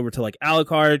swaps over to like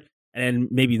Alucard and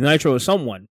maybe Nitro or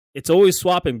someone. It's always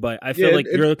swapping, but I feel like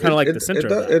you're kind of like the center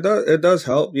of that. It does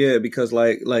help, yeah, because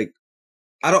like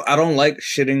I don't like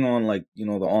shitting on like, you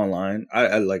know, the online.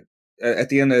 I like at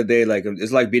the end of the day, like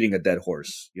it's like beating a dead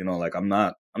horse, you know, like I'm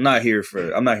not here for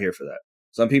that.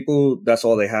 Some people, that's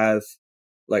all they have.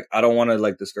 Like, I don't want to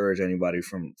like discourage anybody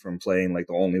from playing like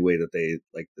the only way that they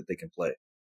can play.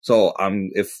 So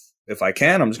if I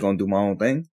can, I'm just gonna do my own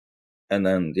thing, and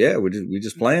then we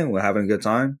just playing, we're having a good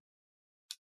time,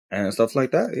 and stuff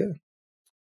like that. Yeah.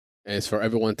 And it's for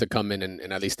everyone to come in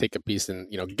and at least take a piece and,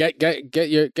 you know, get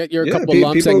your couple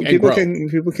lumps and grow.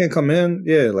 People can come in,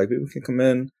 like people can come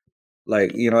in.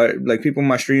 Like, you know, like people in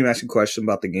my stream asking questions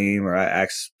about the game, or I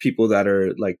ask people that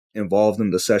are like involved in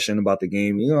the session about the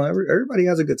game. You know, everybody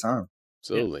has a good time.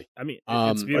 Absolutely. Yeah. I mean,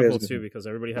 it's beautiful too because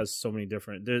everybody has so many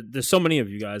different. There's so many of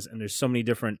you guys, and there's so many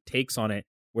different takes on it.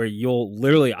 Where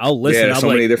I'll listen. Yeah, so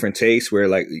many different takes. Where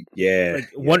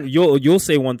you'll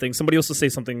say one thing, somebody else will say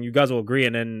something, you guys will agree,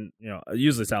 and then, you know,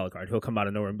 usually it's Alucard. He'll come out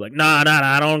of nowhere and be like, nah,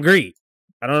 I don't agree.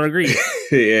 But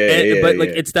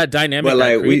it's that dynamic. But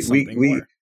like we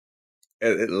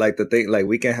like the thing, like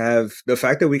we can have the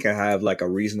fact that we can have like a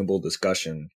reasonable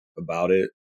discussion about it.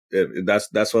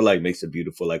 That's what like makes it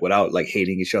beautiful. Like without like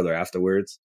hating each other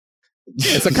afterwards.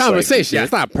 It's a conversation. Like,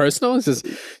 it's not personal. It's just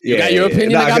you got your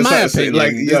opinion, I got my opinion.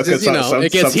 Like, you know,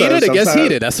 it gets heated. It gets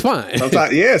heated. That's fine.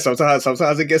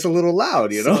 Sometimes it gets a little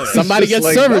loud. You know, somebody gets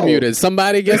like, server muted.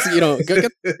 Somebody gets, you know,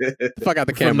 get the fuck out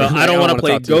the camera. I don't want to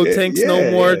play Go Tanks no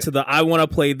more. To the I want to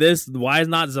play this. Why is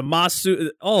not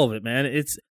Zamasu? All of it, man.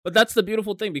 But that's the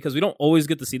beautiful thing because we don't always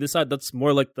get to see this side. That's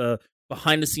more like the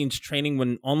behind the scenes training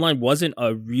when online wasn't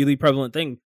a really prevalent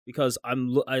thing. Because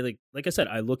like I said,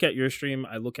 I look at your stream,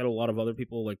 I look at a lot of other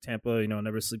people like Tampa, you know,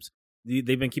 Never Sleeps. They've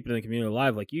been keeping the community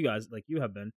alive like you guys, like you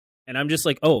have been. And I'm just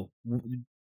like,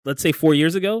 let's say 4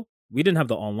 years ago, we didn't have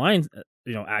the online,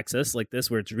 you know, access like this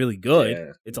where it's really good.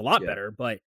 Yeah. It's a lot better,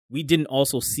 but we didn't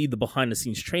also see the behind the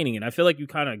scenes training. And I feel like you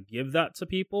kind of give that to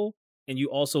people and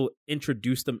you also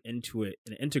introduce them into it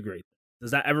and integrate them.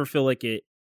 Does it ever feel like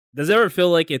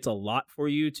it's a lot for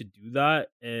you to do that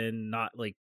and not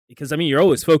like, because I mean, you're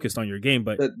always focused on your game,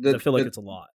 but I feel like it's a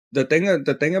lot. The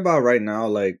thing about right now,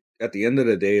 like at the end of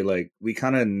the day, like we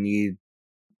kind of need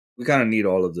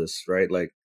all of this, right?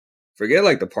 Like forget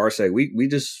like the parsec.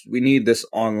 We need this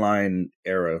online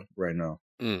era right now.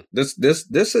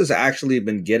 This has actually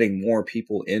been getting more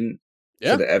people in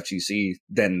to the FGC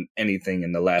than anything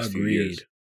in the last few years.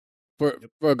 For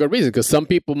a good reason, because some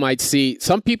people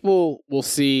will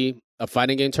see a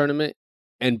fighting game tournament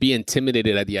and be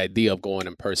intimidated at the idea of going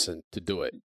in person to do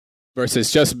it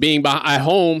versus just being at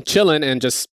home, chilling and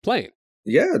just playing.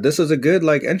 Yeah, this is a good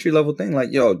like entry level thing.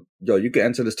 Like, yo, you can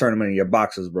enter this tournament in your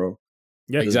boxes, bro.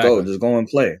 Yeah, just go and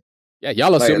play. Yeah,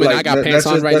 y'all assuming I got pants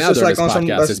on right now during this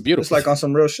podcast. It's beautiful. It's like on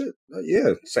some real shit.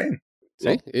 Yeah, same.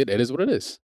 See, it is what it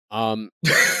is. No,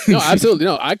 absolutely.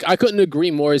 No, I couldn't agree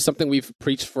more. It's something we've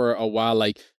preached for a while.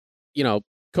 Like, you know,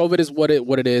 COVID is what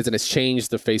it is, and it's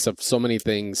changed the face of so many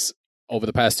things over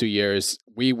the past 2 years.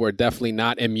 We were definitely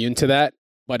not immune to that,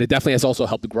 but it definitely has also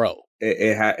helped grow.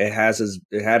 It had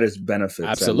its benefits.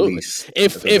 Absolutely.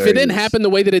 If it didn't happen the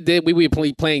way that it did, we would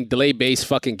be playing delay based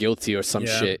fucking Guilty or some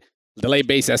shit. Delay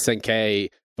based SNK.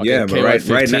 Yeah, but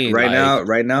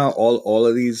right now, all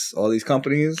of these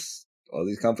companies all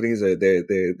these companies they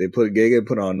put Giga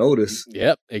put on notice.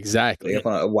 Yep, exactly.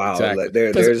 Wow, exactly. Like,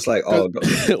 they're just like, oh,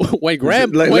 when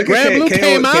Grand Blue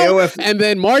came out, KOF, and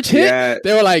then March hit,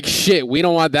 they were like, shit, we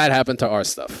don't want that happen to our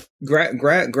stuff. Grand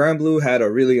Blue had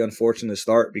a really unfortunate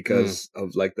start because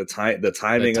of like the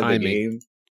timing of the game,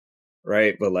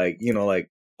 right? But like, you know, like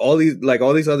all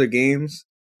these other games,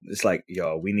 it's like,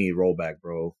 yo, we need rollback,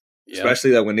 bro. Yep.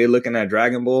 Especially that when they're looking at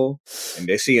Dragon Ball and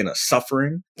they're seeing a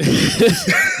suffering.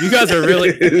 You guys are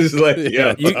really like,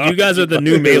 yeah. You guys are the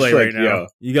new Melee right now. Yo.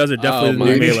 You guys are definitely the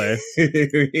new Melee.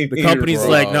 The company's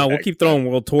like, no, we'll keep throwing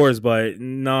world tours, but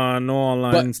no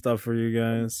online stuff for you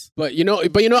guys. But you know,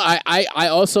 I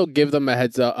also give them a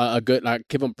heads up, a good, like,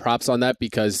 give them props on that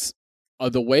because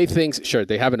of the way things. Sure,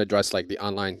 they haven't addressed like the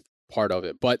online part of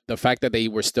it, but the fact that they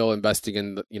were still investing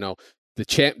in the, you know,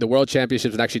 the world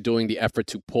championships and actually doing the effort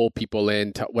to pull people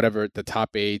in to whatever the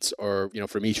top 8s or, you know,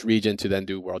 from each region to then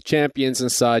do world champions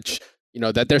and such, you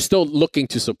know, that they're still looking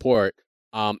to support.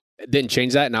 Didn't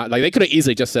change that. Now, like, they could have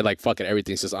easily just said like, fuck it,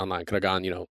 everything's just online. Could have gone,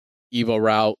 you know, Evo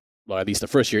route. Well, at least the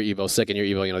first year Evo, second year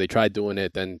Evo, you know, they tried doing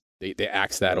it, then they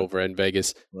axed that over in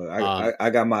Vegas. Look, I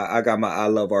got my I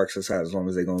love Arx's hat as long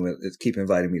as they're gonna keep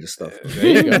inviting me to stuff. There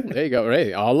you go. There you go.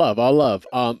 Right. All love.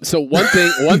 So one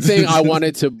thing I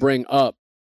wanted to bring up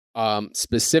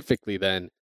specifically then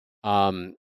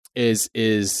is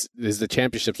the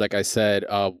championships, like I said,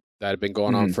 that have been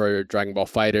going on for Dragon Ball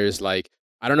FighterZ. Like,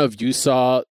 I don't know if you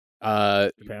saw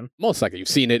Japan. Most likely you've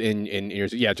seen it in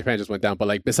yours. Yeah, Japan just went down. But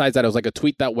like besides that, it was like a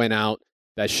tweet that went out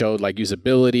that showed like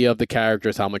usability of the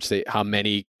characters, how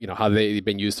many, you know, how they've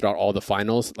been used throughout all the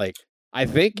finals. Like, I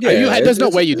think there's no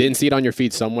way you didn't see it on your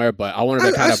feed somewhere, but I wanted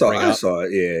to kind of bring up. I saw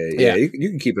it. Yeah. You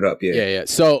can keep it up. Yeah.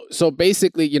 So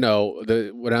basically, you know,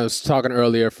 when I was talking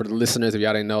earlier for the listeners, if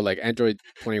y'all didn't know, like Android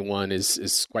 21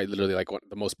 is quite literally like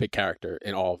the most picked character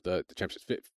in all of the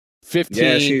championships.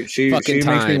 15 she makes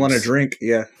me want to drink.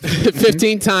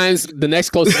 15 times. The next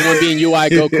closest one being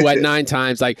UI Goku at 9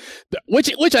 times. Like,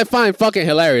 which I find fucking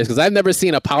hilarious because I've never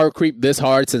seen a power creep this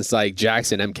hard since like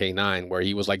Jackson MK9, where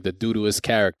he was like the doo-dooest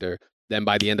character. Then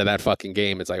by the end of that fucking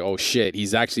game, it's like, oh shit,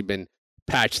 he's actually been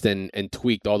patched and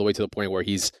tweaked all the way to the point where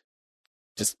he's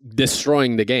just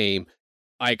destroying the game.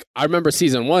 Like, I remember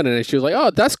season 1 and she was like, oh,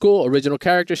 that's cool, original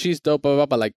character, she's dope, blah, blah,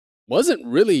 blah, but like wasn't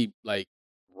really like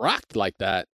rocked like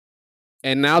that.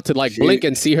 And now to like blink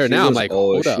and see her now, I'm like,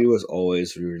 hold up. She was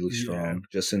always really strong,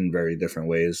 just in very different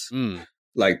ways.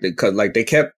 Like, because like they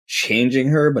kept changing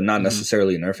her, but not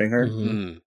necessarily nerfing her.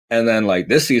 And then like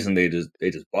this season, they just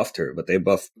buffed her, but they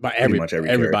buffed pretty much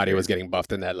everybody character. Was getting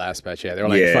buffed in that last patch. Yeah, they were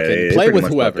like, fucking play with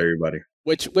whoever. Everybody.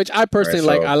 Which I personally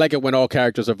like. I like it when all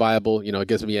characters are viable. You know, it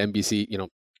gives me NBC. You know,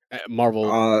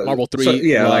 Marvel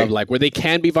 3 like where they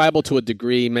can be viable to a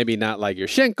degree. Maybe not like your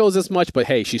Shenko's as much, but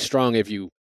hey, she's strong if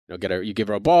you. You give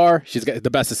her a bar. She's got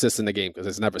the best assist in the game because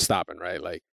it's never stopping, right?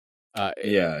 Like,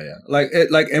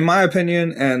 like in my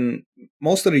opinion, and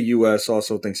most of the US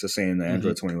also thinks the same. That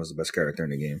Android 20 was the best character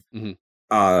in the game.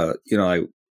 You know, like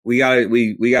we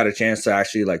got a chance to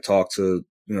actually like talk to,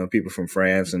 you know, people from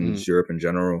France and Europe in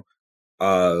general,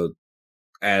 and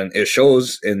it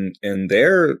shows in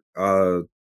their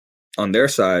on their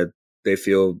side they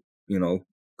feel, you know,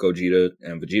 Gogeta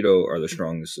and Vegito are the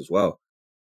strongest as well.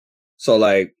 So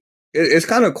like it's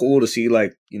kind of cool to see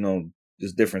like, you know,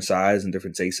 just different sides and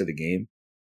different takes of the game,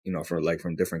 you know, for like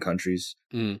from different countries.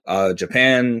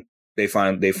 Japan, they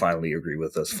finally agree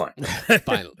with us. Finally.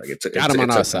 Like it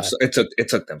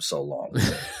took them so long.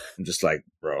 I'm just like,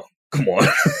 bro, come on.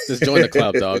 Just join the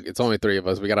club, dog. It's only 3 of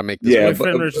us. We got to make this. Yeah,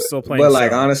 but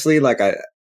like honestly, like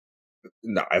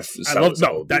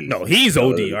he's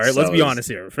OD. All right, let's be honest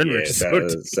here. Fenrich is OD.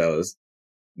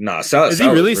 Is he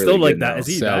really still like that? Is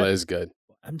he? Cell is good.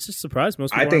 I'm just surprised.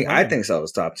 Most I think Cell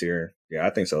is top tier. Yeah, I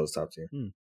think Cell is top tier.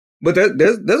 But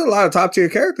there's a lot of top tier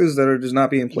characters that are just not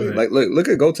being played. Right. Like look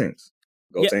at Gotenks.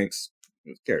 Gotenks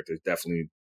character is definitely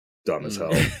dumb as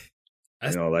hell.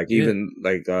 You know, like even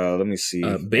like let me see.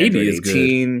 Baby is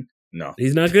good. No,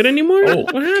 he's not good anymore.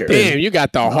 What happened? Damn, you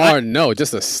got the hard no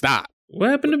just to stop. What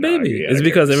happened to Baby? Is it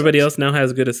because everybody else now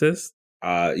has good assists?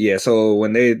 So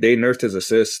when they nerfed his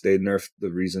assist, they nerfed the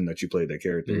reason that you played that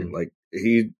character. Like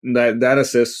that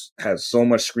assist has so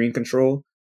much screen control.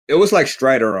 It was like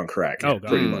Strider on crack,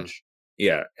 pretty much.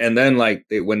 Yeah, and then like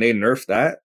when they nerfed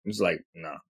that, it was like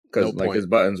nah, because like his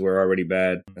buttons were already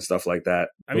bad and stuff like that.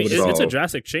 I mean, it's a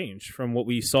drastic change from what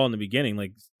we saw in the beginning.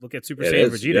 Like, look at Super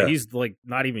Saiyan Vegeta; yeah. He's like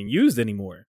not even used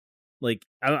anymore. Like,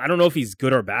 I don't know if he's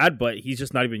good or bad, but he's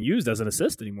just not even used as an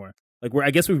assist anymore. Like,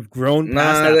 I guess we've grown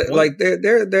past that point. Like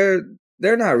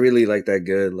they're not really like that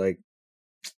good. Like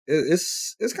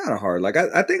it's kind of hard. Like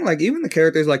I think like even the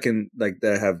characters like in like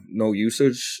that have no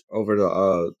usage over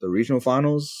the regional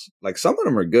finals, like some of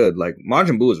them are good. Like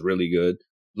Majin Buu is really good.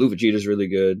 Blue Vegeta is really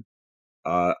good.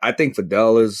 I think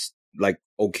Fidel is like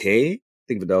okay. I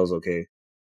think Fidel is okay.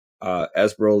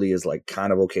 S Broly is like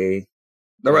kind of okay.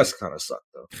 The rest kind of suck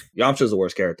though. Yamcha's the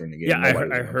worst character in the game. Yeah,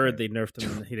 I heard they nerfed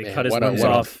him. They cut his wings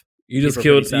off. You just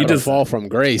killed. You just fall from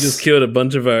grace. You just killed a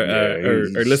bunch of our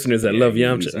listeners that love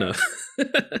Yamcha. No.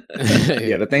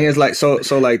 Yeah, the thing is like so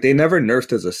like they never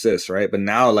nerfed his assists, right? But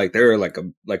now like there are like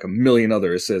a million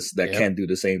other assists that can do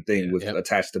the same thing with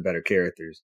attached to better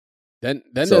characters. Then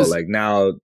so like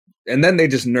now. And then they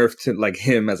just nerfed like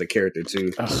him as a character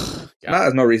too.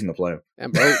 There's no reason to play him.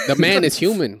 And bro, the man is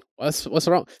human. What's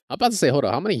wrong? I'm about to say, hold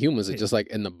on. How many humans are just like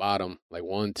in the bottom? Like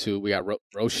 1, 2. We got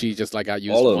Roshi just like got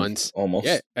used once. Almost.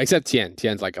 Yeah, except Tien.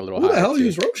 Tien's like a little. Who high the hell too.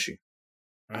 used Roshi?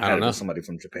 I don't know. Somebody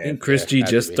from Japan. And Chris G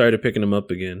just started picking him up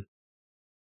again.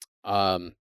 Oh,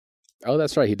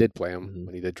 that's right. He did play him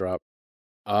when he did drop.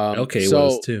 Okay,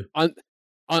 was too.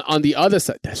 On the other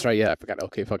side, that's right. Yeah, I forgot.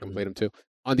 Okay, fucking played him too.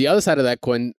 On the other side of that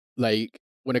coin, like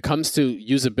when it comes to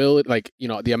usability, like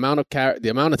the amount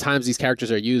of times these characters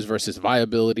are used versus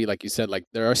viability, like you said, like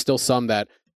there are still some that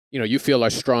you feel are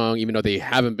strong even though they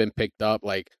haven't been picked up.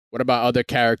 Like what about other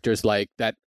characters like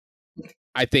that?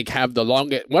 I think have the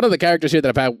longest. One of the characters here that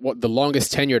I've had the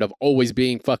longest tenured of always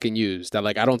being fucking used. That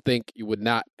like I don't think you would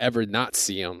not ever not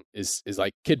see him is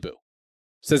like Kid Buu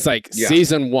since like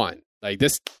season 1, like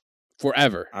this.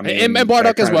 Forever. I mean, and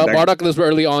Bardock as well. Bardock was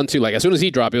early on too. Like as soon as he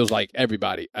dropped, it was like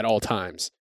everybody at all times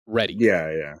ready.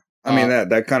 Yeah. I mean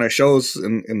that kind of shows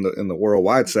in the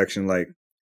worldwide section. Like,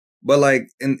 but like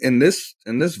in this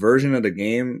version of the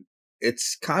game,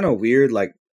 it's kind of weird.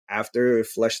 Like after it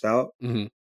fleshed out,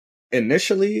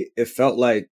 initially it felt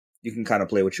like you can kind of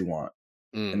play what you want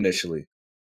initially,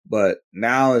 but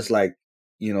now it's like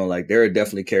like there are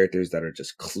definitely characters that are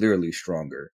just clearly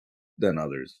stronger than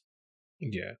others.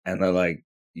 Yeah. And they're like,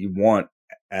 you want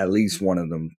at least one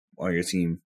of them on your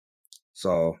team.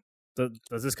 So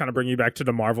does this kind of bring you back to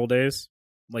the Marvel days?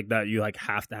 Like that you like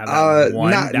have to have that one?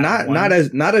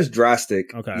 Not as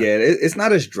drastic. Okay. Yeah, it's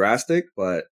not as drastic,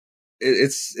 but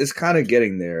it's kind of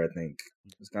getting there, I think.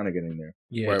 It's kind of getting there.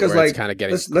 Yeah. Because like kind of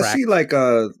getting let's see like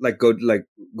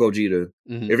Gogeta.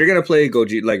 If you're gonna play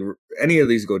Gogeta, like any of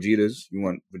these Gogetas, you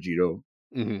want Vegito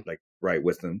like right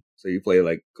with them. So you play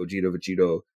like Gogeta,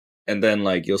 Vegito. And then,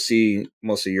 like, you'll see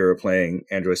most of Europe playing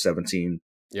Android 17.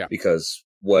 Yeah. Because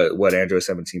what Android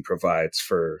 17 provides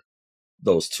for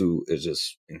those two is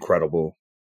just incredible.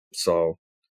 So,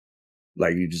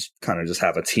 like, you just kind of just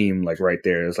have a team, like, right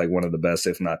there. It's, like, one of the best,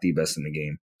 if not the best in the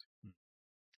game.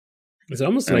 It's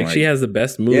almost like she has the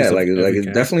best moves. Yeah, like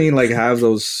it definitely, like, have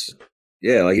those...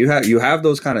 Yeah, like, you have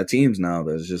those kind of teams now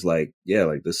that's just, like, yeah,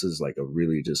 like, this is, like, a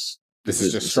really just... This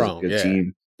is just strong. Good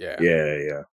team.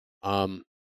 Yeah.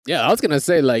 Yeah, I was gonna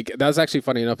say like that's actually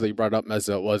funny enough that you brought up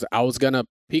Mezza. Was I was gonna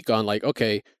peek on like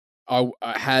okay,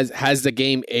 has the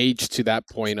game aged to that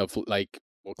point of like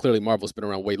clearly Marvel's been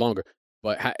around way longer,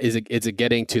 but is it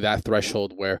getting to that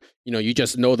threshold where you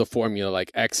just know the formula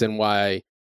like X and Y,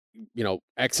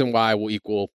 X and Y will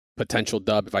equal potential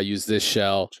dub if I use this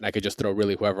shell and I could just throw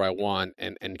really whoever I want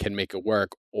and can make it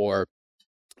work or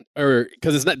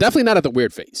because it's definitely not at the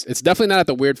weird phase. It's definitely not at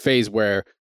the weird phase where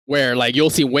like you'll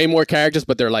see way more characters,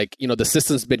 but they're like the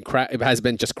system's been it has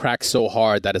been just cracked so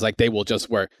hard that it's like they will just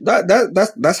work.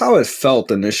 That's how it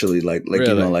felt initially. Like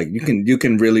really? Like you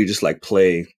can really just like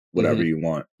play whatever you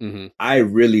want. I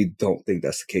really don't think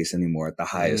that's the case anymore at the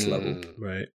highest level.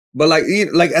 Right. But like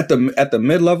at the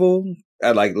mid level,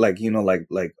 at like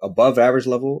above average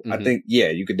level, I think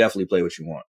you could definitely play what you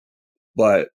want.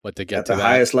 But to get at to the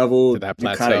highest level, to that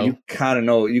plateau, you kind of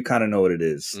know what it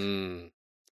is.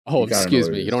 Oh, excuse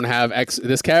me. You don't have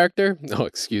this character? No,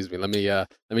 excuse me. Let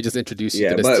me just introduce you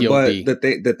to this TOD. But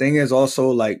the thing is also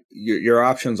like your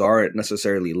options aren't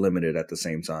necessarily limited at the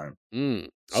same time.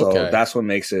 So that's what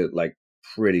makes it like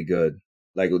pretty good.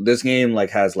 Like this game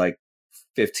like has like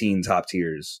 15 top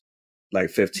tiers, like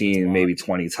 15 maybe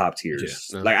 20 top tiers,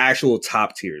 like actual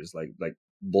top tiers, like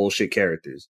bullshit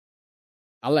characters.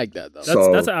 I like that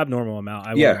though. That's an abnormal amount.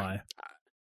 I won't lie.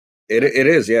 It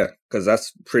is, yeah, because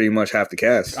that's pretty much half the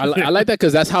cast. I like that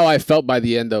because that's how I felt by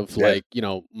the end of like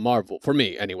Marvel for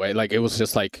me anyway. Like it was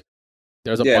just like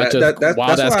there's a bunch of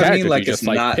wild ass characters. I mean, like it's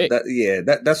not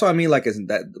that's what I mean. Like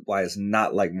why it's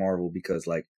not like Marvel because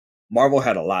like Marvel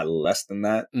had a lot less than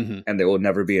that, and there will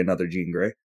never be another Jean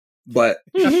Grey. But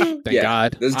Thank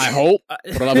God. I hope.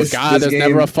 For the love of God, there's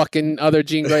never a fucking other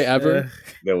Jean Grey ever.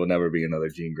 There will never be another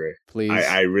Jean Grey. Please.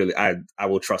 I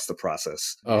will trust the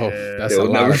process. Oh, that's a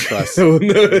lot of trust. We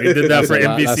did that for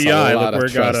MVCI. Look where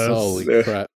it got us. Holy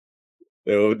crap.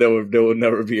 There will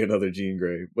never be another Jean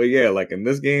Grey. But yeah, like in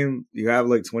this game, you have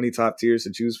like 20 top tiers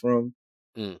to choose from.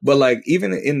 But like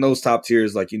even in those top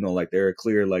tiers, like, you know, like there are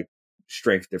clear like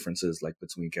strength differences like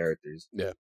between characters.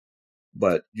 Yeah.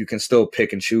 But you can still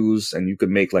pick and choose, and you could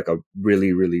make like a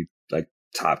really, really like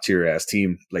top tier ass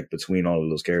team like between all of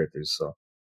those characters. So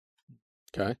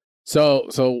okay. So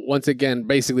once again,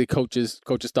 basically coaches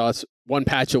thoughts one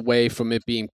patch away from it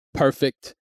being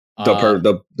perfect.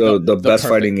 The best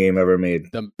fighting game ever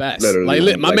made. The best.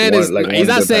 Like my man is he's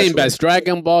not saying best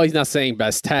Dragon Ball, he's not saying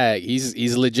best tag.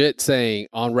 He's legit saying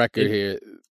on record here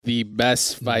the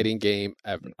best fighting game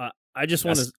ever. I just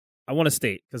want to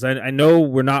state, because I know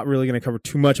we're not really going to cover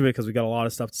too much of it because we got a lot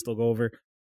of stuff to still go over.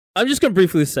 I'm just going to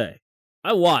briefly say,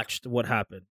 I watched what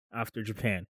happened after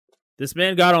Japan. This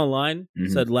man got online,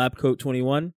 said lab coat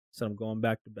 21, said I'm going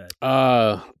back to bed.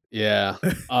 Yeah.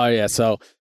 Oh yeah. So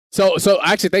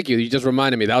actually, thank you. You just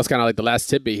reminded me. That was kind of like the last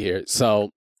tidbit here.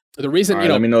 So the reason, right,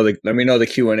 let me know the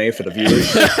Q&A for the viewers.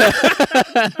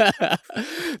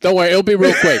 Don't worry, it'll be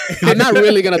real quick. I'm not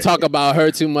really gonna talk about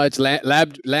her too much.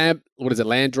 Lab, what is it?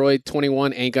 Landroid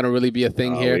 21 ain't gonna really be a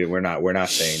thing here. We're not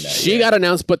saying that. She got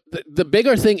announced, but the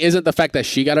bigger thing isn't the fact that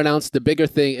she got announced. The bigger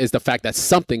thing is the fact that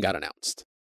something got announced.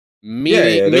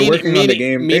 Meaning, they're working on the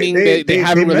game. Meaning they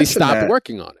haven't really stopped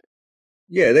working on it.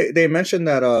 Yeah, they mentioned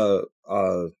that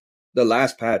the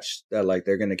last patch that like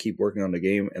they're gonna keep working on the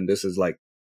game, and this is like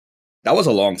that was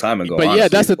a long time ago. But honestly, yeah,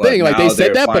 that's the thing. Like they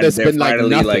said that, but it's been like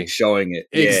nothing. Like showing it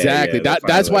exactly.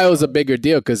 That's why it was a bigger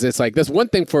deal, because it's like there's one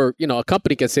thing for a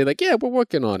company can say like, yeah, we're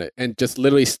working on it, and just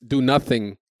literally do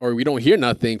nothing, or we don't hear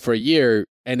nothing for a year,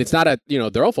 and it's not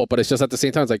their own fault, but it's just at the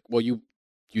same time it's like, well, you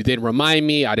didn't remind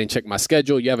me, I didn't check my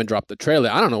schedule, you haven't dropped the trailer,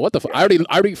 I don't know what the I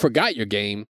already forgot your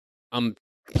game. I'm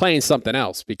playing something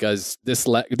else because this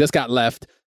got left.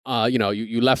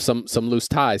 You left some loose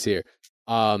ties here.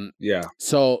 Some loose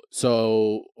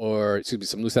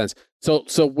ends.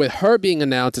 So with her being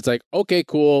announced, it's like, okay,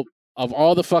 cool. Of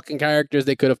all the fucking characters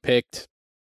they could have picked,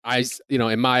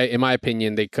 in my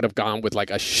opinion, they could have gone with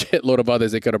like a shitload of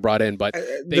others they could have brought in, but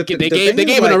they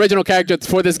gave an original character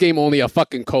for this game only a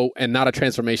fucking coat and not a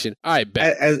transformation. I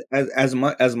bet. As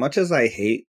much as I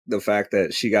hate the fact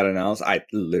that she got announced, I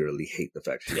literally hate the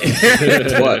fact she got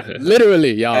announced. But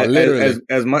literally, y'all, literally.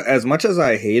 As much as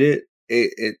I hate it,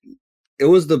 it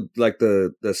was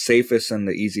the safest and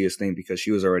the easiest thing because she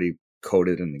was already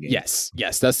coded in the game. Yes,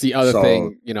 that's the other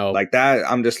thing. Like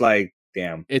that, I'm just like,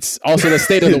 damn. It's also the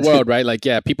state of the world, right? Like,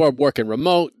 yeah, people are working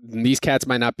remote. And these cats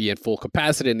might not be in full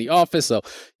capacity in the office. So,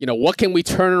 what can we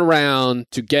turn around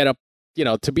to get up?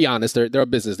 To be honest, they're a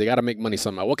business. They got to make money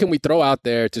somehow. What can we throw out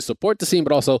there to support the scene,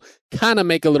 but also kind of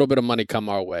make a little bit of money come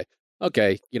our way?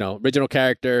 Okay, original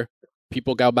character.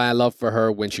 People got my love for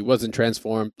her when she wasn't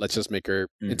transformed. Let's just make her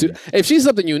into. If she's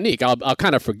something unique, I'll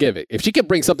kind of forgive it. If she can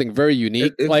bring something very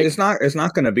unique, it's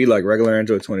not going to be like regular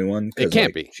Android 21. It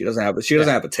can't be. She doesn't have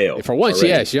a tail. For once,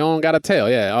 she don't got a tail.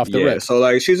 Yeah, off the rip. So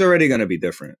like she's already going to be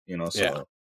different. So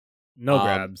no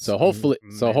grabs. So hopefully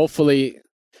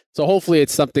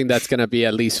it's something that's going to be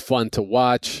at least fun to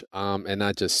watch, and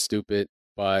not just stupid.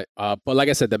 But like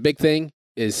I said, the big thing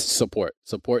is support.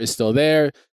 Support is still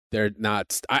there. They're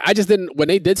not. I just didn't. When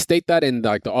they did state that in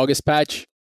like the August patch,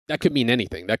 that could mean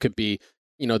anything. That could be,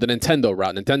 the Nintendo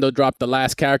route. Nintendo dropped the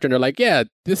last character, and they're like, "Yeah,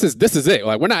 this is it.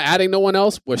 Like, we're not adding no one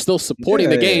else. We're still supporting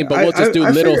the game, but we'll just do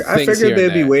little things." I figured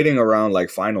they'd be waiting around like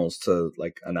finals to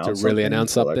like announce to really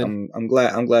announce something.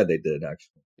 Like, I'm glad they did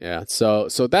actually. Yeah. So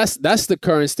that's the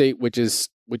current state, which is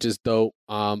dope.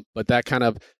 But that kind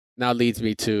of now leads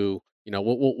me to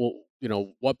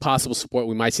what possible support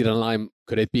we might see down the line.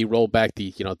 Could it be rollback?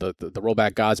 The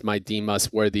rollback gods might deem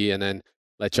us worthy, and then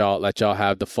let y'all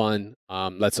have the fun.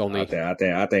 Let's only.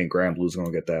 I think Grand Blue's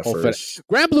gonna get that first.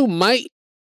 Grand Blue might.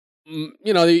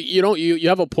 You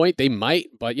have a point. They might,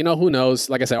 but who knows?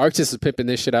 Like I said, Arxis is pimping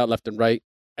this shit out left and right.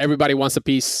 Everybody wants a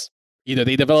piece. Either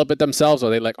they develop it themselves or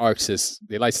they like Arxis.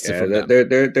 They license it from them.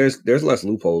 There's less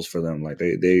loopholes for them. Like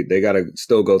they gotta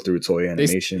still go through toy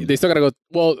animation. They still gotta go.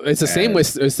 Well, it's the same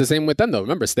with them though.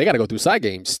 Remember, they gotta go through side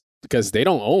games because they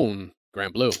don't own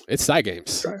Grand Blue. It's side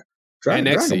games.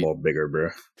 Dragon Ball bigger, bro.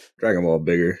 Dragon Ball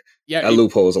bigger. Yeah, that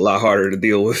loophole is a lot harder to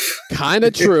deal with. Kind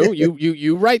of true.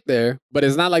 You right there, but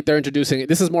it's not like they're introducing.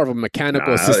 This is more of a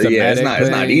mechanical, systematic. Yeah, it's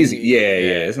not easy.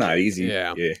 Yeah, it's not easy.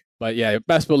 Yeah. But yeah,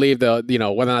 best believe whether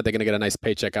or not they're gonna get a nice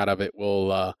paycheck out of it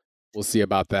will we'll see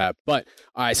about that. But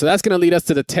all right, so that's going to lead us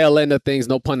to the tail end of things.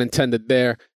 No pun intended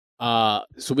there.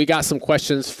 So we got some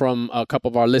questions from a couple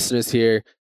of our listeners here.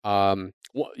 We'll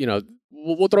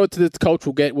throw it to the coach.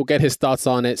 We'll get his thoughts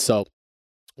on it. So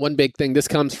one big thing. This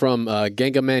comes from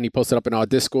Gangaman. He posted up in our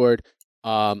Discord.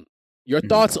 Your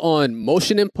thoughts on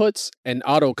motion inputs and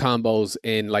auto combos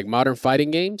in like modern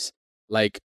fighting games?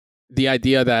 Like the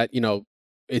idea that,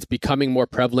 it's becoming more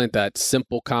prevalent that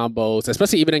simple combos,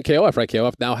 especially even in KOF, right?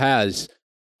 KOF now has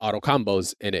auto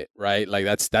combos in it, right? Like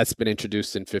that's been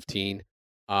introduced in 15.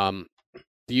 Do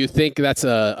you think that's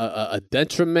a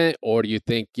detriment, or do you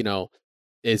think,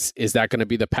 is that going to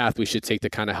be the path we should take to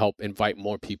kind of help invite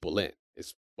more people in,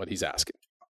 is what he's asking.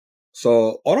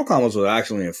 So auto combos were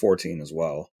actually in 14 as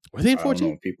well. Were they in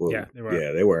 14? People, yeah, they were.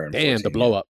 Yeah, they were in 14. Damn, the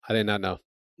blow up. I did not know.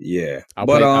 Yeah. I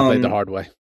played the hard way.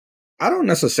 I don't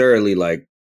necessarily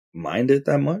mind it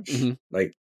that much. Mm-hmm.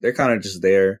 Like they're kind of just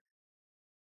there.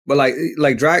 But like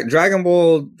Dragon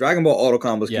Ball auto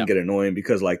combos can get annoying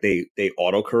because they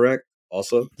auto correct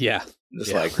also. Yeah. I'm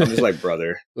just like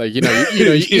brother. Like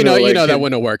that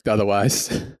wouldn't have worked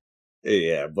otherwise.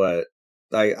 Yeah, but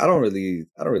I don't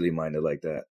really mind it like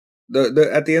that. The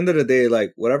at the end of the day,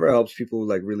 whatever helps people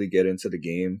really get into the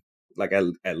game,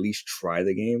 at least try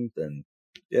the game, then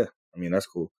yeah, I mean that's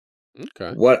cool.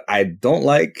 Okay. What I don't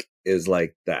like is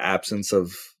the absence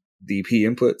of DP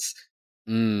inputs.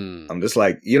 I'm just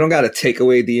you don't got to take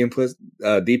away the inputs,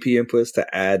 DP inputs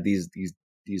to add these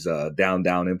down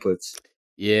inputs.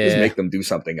 Yeah, just make them do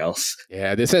something else.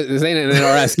 Yeah, this ain't an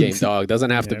NRS game, dog.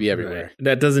 Doesn't have to be everywhere.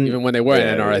 That doesn't even when they were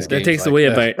in NRS games. That takes away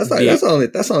about. That's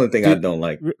the only thing I don't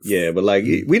like. Yeah, but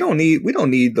we don't need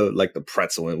the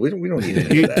pretzel. We don't need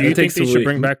any of that. Do you think they should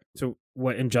bring back to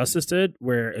what Injustice did,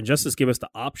 where Injustice gave us the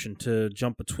option to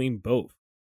jump between both?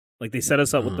 Like they set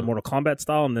us up with the Mortal Kombat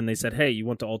style, and then they said, "Hey, you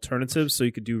want the alternatives, so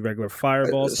you could do regular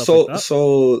fireball stuff like that."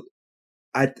 So,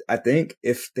 I think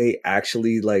if they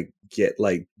actually get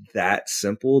that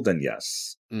simple, then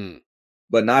yes.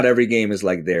 But not every game is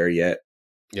there yet.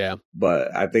 Yeah.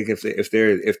 But I think if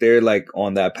they're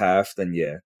on that path, then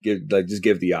yeah, just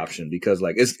give the option, because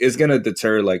it's gonna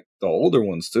deter the older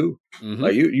ones too. Mm-hmm.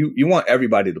 You want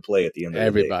everybody to play at the end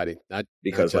of the day. Not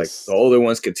because just... the older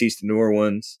ones could teach the newer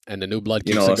ones, and the new blood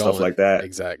keeps and stuff like that.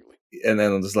 Exactly. And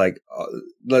then I'm just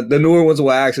the newer ones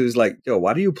will actually is yo,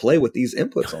 why do you play with these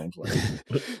inputs on?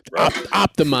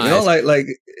 Optimize.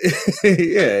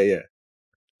 Yeah.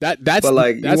 That's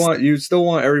but you still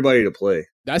want everybody to play.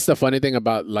 That's the funny thing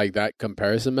about that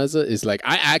comparison, Mezza, is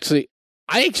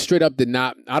I straight up did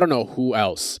not. I don't know who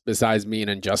else besides me and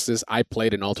Injustice. I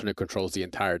played in alternate controls the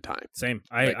entire time. Same.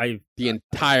 The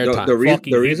entire time. The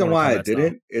reason why I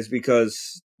didn't is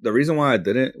because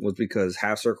was because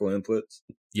half circle inputs.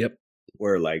 Yep.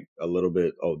 Were a little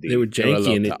bit OD. They were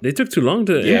janky and they took too long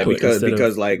to input.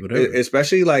 because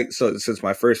especially so since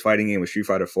my first fighting game was Street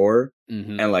Fighter 4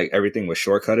 and everything was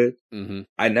shortcutted,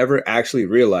 I never actually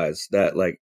realized that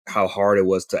how hard it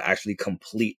was to actually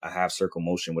complete a half circle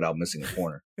motion without missing a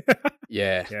corner.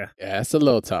 Yeah, it's a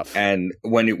little tough. And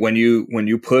when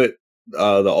you put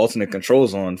the alternate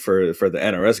controls on for the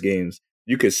NRS games,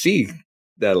 you could see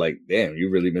that damn, you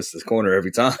really miss this corner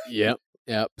every time. Yep.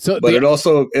 Yeah. So, but it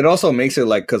also makes it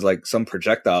because some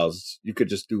projectiles you could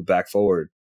just do back forward.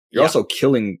 You're also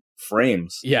killing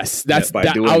frames. Yes, that's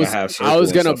by doing a half circle. I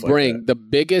was gonna bring the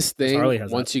biggest thing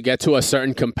once you get to a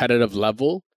certain competitive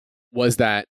level was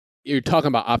that you're talking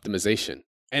about optimization,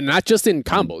 and not just in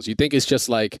combos. You think it's just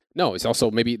no, it's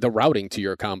also maybe the routing to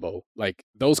your combo.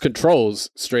 Those controls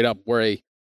straight up were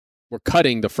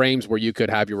cutting the frames where you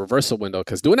could have your reversal window,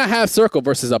 because doing a half circle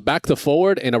versus a back to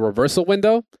forward in a reversal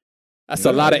window. That's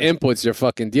a lot of inputs you're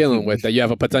fucking dealing with that you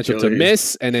have a potential to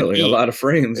miss and then eat. A lot of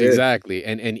frames. Exactly.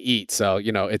 And eat. So,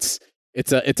 it's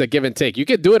a give and take. You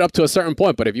can do it up to a certain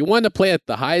point, but if you want to play at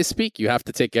the highest peak, you have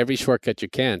to take every shortcut you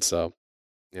can. So,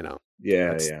 Yeah.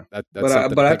 That's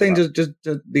but I think just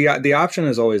the option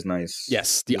is always nice.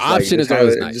 Yes, the option is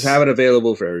always nice. Just have it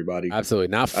available for everybody. Absolutely.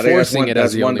 Not forcing it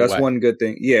as the only way. That's one good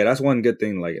thing. Yeah, that's one good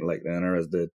thing like the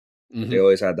NRS did. They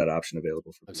always had that option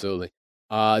available for people. Absolutely.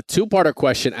 Two-parter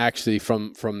question actually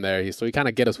from there. So he kind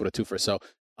of get us with a twofer. So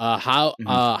how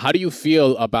do you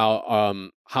feel about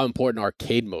how important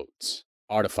arcade modes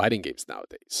are to fighting games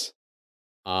nowadays?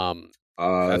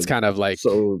 That's kind of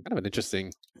kind of an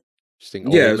interesting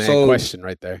question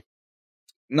right there.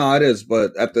 No, it is,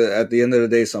 but at the end of the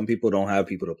day, some people don't have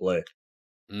people to play.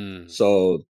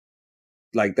 So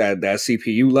that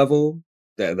CPU level,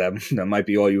 that might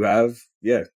be all you have.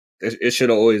 Yeah. It should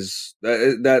always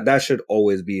that should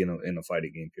always be in a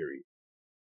fighting game. Period.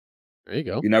 There you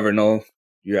go. You never know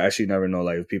you actually never know.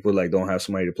 Like if people like don't have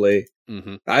somebody to play.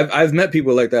 Mm-hmm. I've met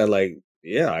people like that. Like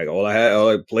like all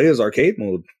I play is arcade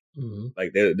mode. Mm-hmm.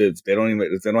 Like they don't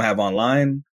if they don't have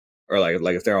online, or like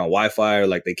if they're on Wi-Fi, or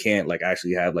like they can't like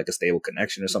actually have like a stable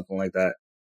connection or something like that.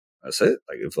 That's it.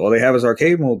 Like if all they have is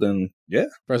arcade mode, then yeah.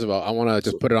 First of all, I want to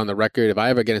just put it on the record. If I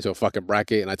ever get into a fucking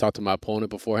bracket and I talk to my opponent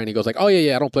beforehand, he goes like, "Oh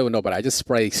yeah, I don't play with nobody. I just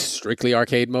play strictly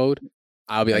arcade mode."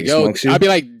 I'll be like, "Yo," I'll be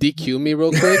like, "DQ me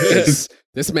real quick."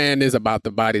 This man is about to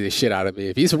body the shit out of me.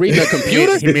 If he's reading a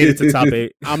computer, he made it to top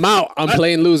 8. I'm out. I'm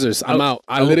playing losers. I'm out.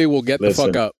 I literally will get the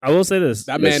fuck up. I will say this: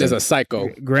 that man is a psycho.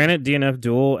 Granted, DNF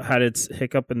Duel had its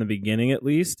hiccup in the beginning, at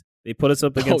least. They put us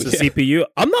up against the CPU.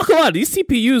 I'm not gonna lie, these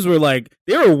CPUs were like,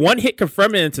 they were one hit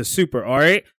confirming into super, all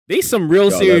right? They some real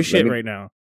serious shit right now.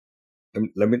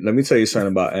 Let me tell you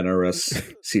something about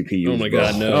NRS CPUs. Oh my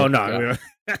god, no. Oh no.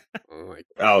 Yeah.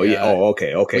 Oh,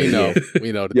 okay. We know.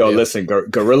 We know. Yo, listen,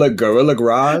 Gorilla Grodd, Gorilla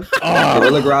Grodd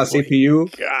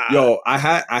CPU. God. Yo,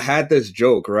 I had this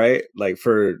joke, right? Like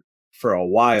for a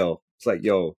while. It's like,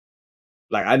 yo,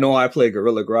 like I know I play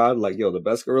Gorilla Grodd. Like, yo, the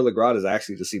best Gorilla Grodd is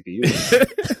actually the CPU.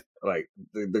 Like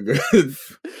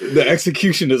the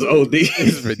execution is OD.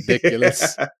 It's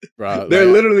ridiculous, bro. They're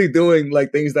literally doing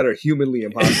like things that are humanly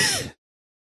impossible.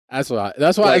 That's why.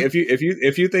 Like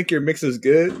if you think your mix is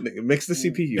good, mix the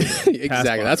CPU.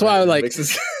 Exactly. That's why I like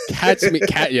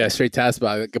straight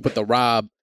taskbar. Put the Rob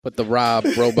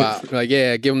robot. Like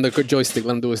give him the good joystick.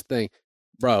 Let him do his thing,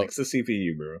 bro. Mix the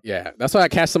CPU, bro. Yeah, that's why I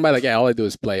catch somebody like all I do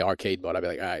is play arcade mode. I'll be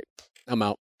like, all right, I'm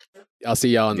out. I'll see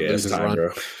y'all on the losers run.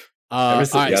 Bro.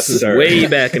 Way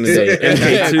back in the day,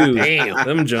 MK2. Damn,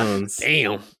 them Jones.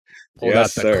 Damn. Pulled out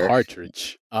the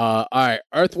cartridge. All right.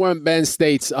 Earthworm Ben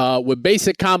states, with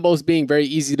basic combos being very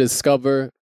easy to discover,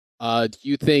 do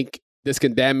you think this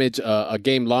can damage a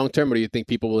game long term, or do you think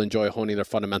people will enjoy honing their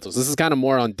fundamentals? This is kind of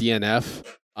more on DNF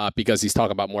because he's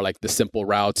talking about more like the simple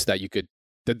routes that you could,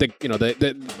 the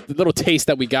little taste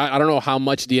that we got. I don't know how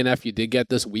much DNF you did get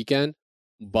this weekend,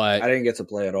 but I didn't get to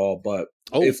play at all. But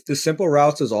if the simple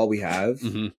routes is all we have,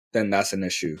 then that's an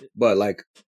issue. But like,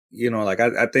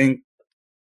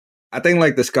 I think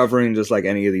like discovering just like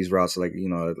any of these routes, like,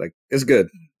 like it's good.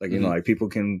 Like, like people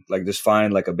can like just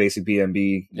find like a basic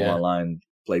BNB, go online,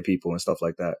 play people and stuff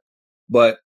like that.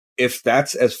 But if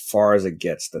that's as far as it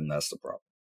gets, then that's the problem.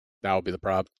 That would be the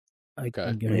problem. I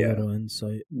can get a little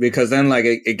insight. Because then like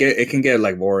it can get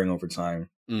like boring over time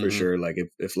for sure. Like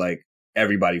if like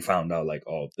everybody found out like,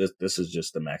 oh, this is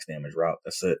just the max damage route.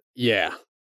 That's it. Yeah.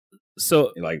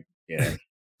 So like, yeah.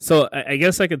 So I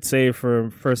guess I could say from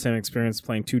first-hand experience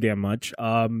playing too damn much,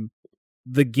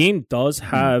 the game does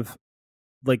have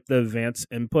like the advanced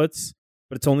inputs,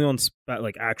 but it's only on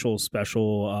like actual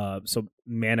special, so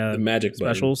mana the magic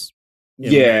specials.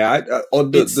 The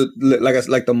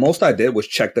most I did was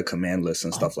check the command list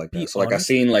and stuff like that. So like I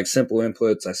seen like simple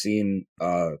inputs, I seen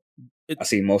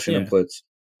motion inputs.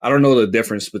 I don't know the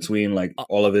difference between like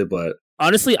all of it, but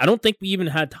honestly, I don't think we even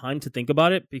had time to think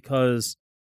about it because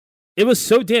it was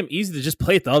so damn easy to just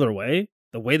play it the other way.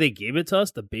 The way they gave it to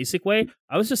us, the basic way.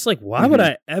 I was just like, why would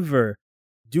I ever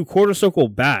do quarter circle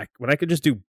back when I could just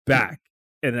do back?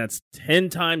 And that's 10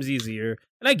 times easier.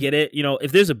 And I get it.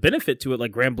 If there's a benefit to it,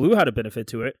 like Grand Blue had a benefit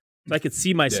to it, so I could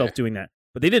see myself doing that.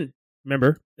 But they didn't.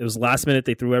 Remember, it was last minute.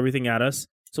 They threw everything at us.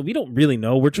 So we don't really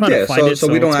know. We're trying to find it. So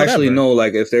we don't actually know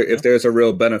like if there's a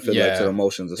real benefit like, to the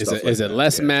motions and stuff like that. Is it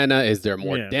less mana? Is there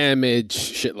more damage?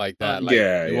 Shit like that. Like,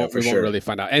 we won't really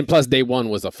find out. And plus day one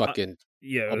was a fucking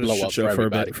a blow up for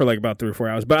everybody. For like about 3 or 4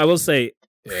 hours. But I will say,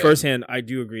 firsthand, I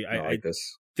do agree. I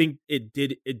think it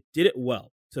did it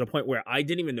well to the point where I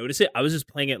didn't even notice it. I was just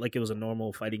playing it like it was a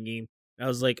normal fighting game. I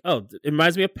was like, oh, it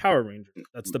reminds me of Power Ranger.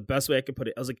 That's the best way I could put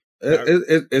it. I was like,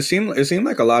 it seemed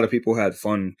like a lot of people had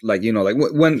fun. Like, like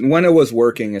when it was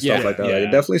working and stuff like that. Like,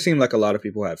 it definitely seemed like a lot of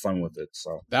people had fun with it.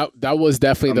 So that was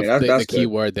definitely the key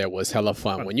word there was hella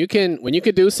fun. When you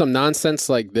could do some nonsense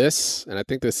like this, and I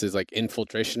think this is like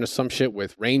infiltration or some shit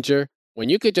with Ranger. When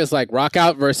you could just like rock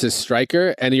out versus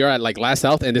Striker, and you're at like last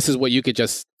health, and this is what you could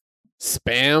just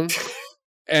spam.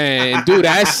 And do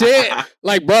that shit,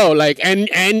 like bro, like and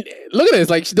look at this,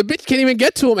 like the bitch can't even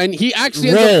get to him, and he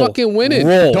actually ends up fucking winning.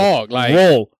 Dog, like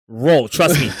roll,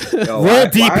 trust me. Yo, roll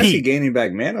DP. Why is he gaining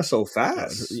back mana so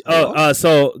fast?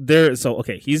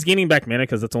 Okay, he's gaining back mana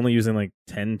because it's only using like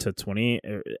 10 to 20.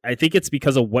 I think it's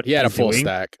because of what he had a full doing,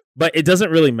 stack, but it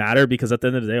doesn't really matter because at the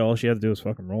end of the day, all she had to do was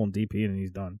fucking roll and DP, and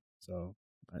he's done. So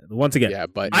once again,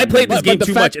 but I played this game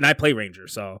too much, and I play Ranger,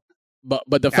 so.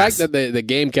 But the fact that the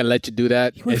game can let you do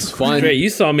that is fun. Dre, you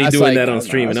saw me doing that on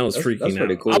stream, and I was freaking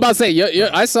out. Cool. I'm about to say,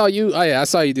 I saw you. I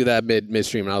saw you do that mid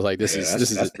stream, and I was like, this is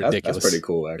ridiculous. That's pretty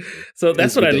cool, actually. So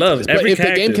that's what ridiculous. I love. If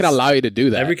the game can allow you to do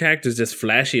that, every character is just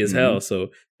flashy as hell. So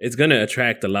it's gonna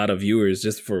attract a lot of viewers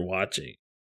just for watching.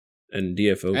 And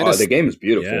DFO. And the game is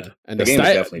beautiful. Yeah. And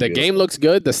the game looks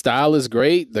good. The style is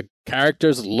great. The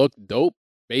characters look dope.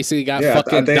 Basically, got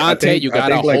fucking Dante. You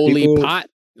got a holy pot.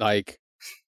 Like,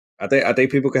 I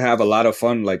think people can have a lot of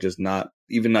fun, like just not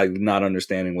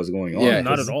understanding what's going on. Yeah,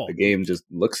 not at all. The game just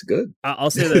looks good. I'll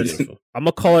say this: I'm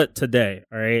gonna call it today.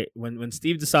 All right, when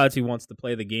Steve decides he wants to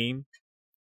play the game,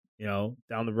 down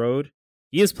the road,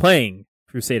 he is playing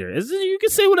Crusader. You can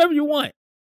say whatever you want.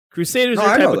 Crusader's your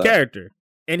type of character,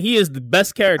 and he is the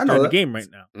best character in the game right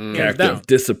now. Character of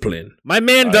discipline. My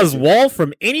man does wall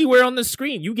from anywhere on the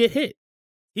screen. You get hit.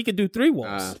 He could do 3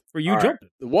 walls for you jumping.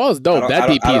 The wall is dope. That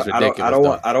DP is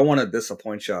ridiculous. I don't want to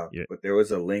disappoint y'all, but there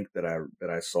was a link that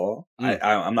I saw.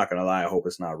 I'm not gonna lie. I hope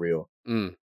it's not real.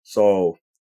 So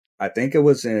I think it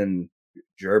was in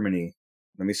Germany.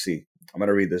 Let me see. I'm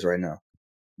gonna read this right now.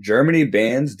 Germany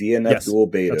bans DNF dual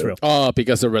beta. That's real. Oh,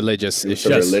 because of religious issues.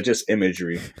 The religious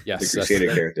imagery. Yes, the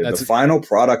Crusader character. The final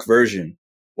product version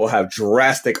will have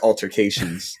drastic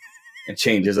altercations and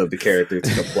changes of the character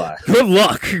to apply. Good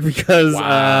luck, because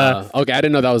okay, I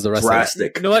didn't know that was the rest.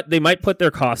 Drastic. You know what? They might put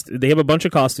their They have a bunch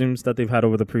of costumes that they've had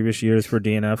over the previous years for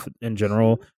DNF in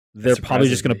general. They're probably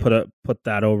just going to put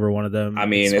that over one of them. I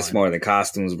mean, it's more than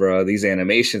costumes, bro. These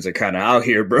animations are kind of out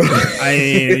here, bro. I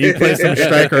mean, you play some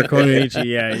Striker Konoichi,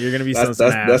 you're going to be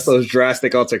that's those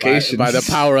drastic altercations. By the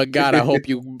power of God, I hope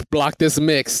you block this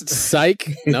mix. Psych.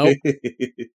 Nope.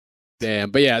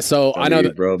 Damn. But yeah, so I know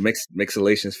that, bro.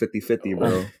 Mixelation's 50-50,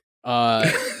 bro.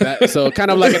 So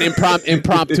kind of like an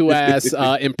impromptu ass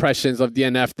impressions of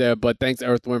DNF there. But thanks,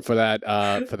 Earthworm, for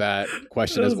that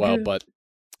question as well. Good. But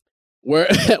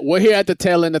we're here at the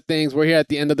tail end of things. We're here at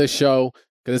the end of the show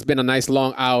because it's been a nice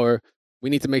long hour. We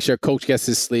need to make sure Coach gets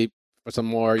his sleep for some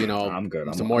more, I'm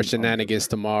good. Some more shenanigans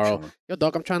tomorrow. Yo,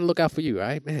 dog, I'm trying to look out for you, all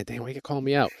right? Man, damn, why you calling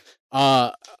me out?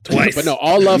 Twice. But no,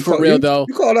 all love for real, though.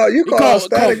 You called out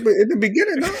Static in the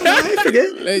beginning. No, I ain't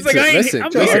forget. Listen,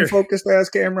 I'm just unfocused ass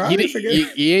camera. I ain't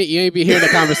forget. You ain't be hearing the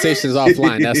conversations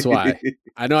offline. That's why.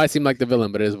 I know I seem like the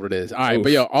villain, but it is what it is. All right,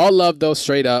 but yo, all love, though,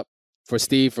 straight up. For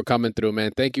Steve for coming through,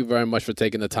 man. Thank you very much for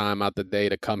taking the time out the day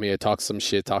to come here, talk some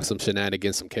shit, talk some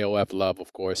shenanigans, some KOF love,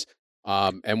 of course.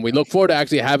 And we look forward to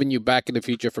actually having you back in the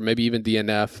future for maybe even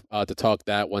DNF to talk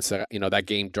that once that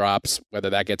game drops, whether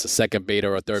that gets a second beta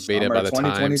or a third beta by the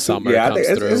time summer comes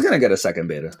through. It's gonna get a second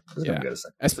beta.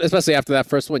 Especially after that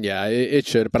first one. Yeah, it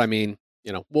should. But I mean,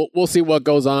 we'll see what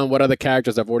goes on. What other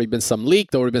characters have already been some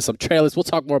leaked? Already been some trailers. We'll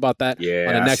talk more about that on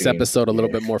the next episode, a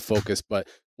little bit more focused. But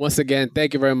once again,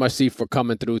 thank you very much, Steve, for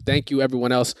coming through. Thank you,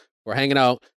 everyone else, for hanging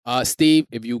out. Steve,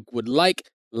 if you would like,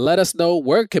 let us know,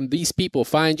 where can these people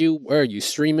find you? Where are you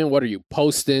streaming? What are you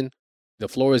posting? The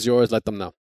floor is yours. Let them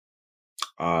know.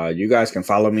 You guys can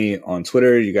follow me on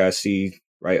Twitter. You guys see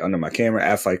right under my camera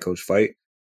at FightCoachFight.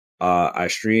 I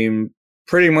stream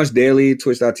pretty much daily,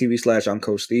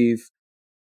 twitch.tv/OnCoachSteve.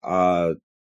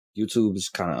 YouTube is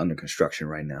kind of under construction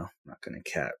right now. I'm not going to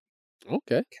cap.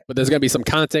 Okay, but there's gonna be some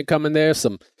content coming there,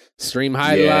 some stream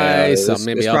highlights, some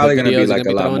maybe it's probably gonna be like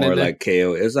a lot more like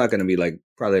KO. It's not gonna be like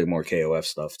probably more KOF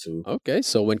stuff too. Okay,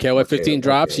 so when KOF 15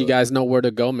 drops, you guys know where to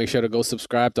go. Make sure to go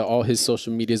subscribe to all his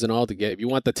social medias and all to get. If you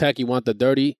want the tech, you want the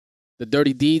dirty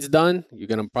deeds done, you're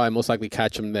gonna probably most likely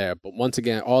catch him there. But once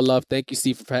again, all love. Thank you,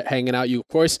 Steve, for hanging out. You, of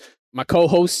course. My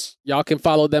co-hosts, y'all can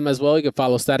follow them as well. You can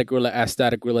follow StaticGorilla at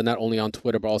StaticGorilla, not only on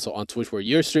Twitter, but also on Twitch, where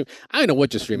you're streaming. I don't know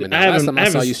what you're streaming now. Last time I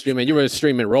saw you streaming, you were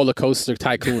streaming Roller Coaster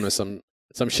Tycoon or some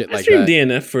shit like that. I streamed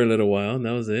DNF for a little while, and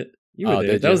that was it. You were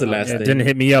there. That was the last thing. Didn't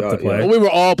hit me up to play. Well, we were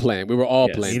all playing. He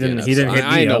didn't hit me up.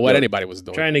 I didn't know what anybody was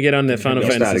doing. Trying to get on that Final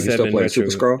Fantasy VII. Still playing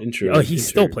Super Scroll? He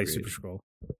still plays Super Scroll.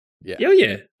 Yeah.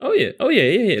 Oh, yeah. Look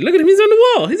at him. He's on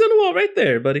the wall. He's on the wall right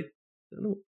there, buddy.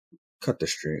 Cut the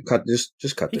stream.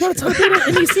 Just cut the stream. You got top 8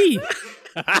 at NEC.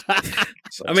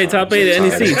 I mean, top 8 at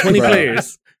NEC. 20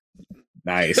 players.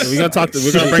 Nice. So we're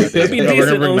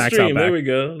gonna bring Max out back. There we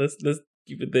go. Let's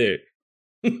keep it there.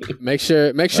 Make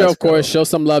sure, of course, show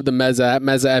some love to Mezza at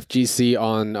Mezza FGC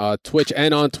on Twitch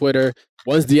and on Twitter.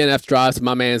 Once DNF drops,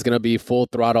 my man's gonna be full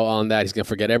throttle on that. He's gonna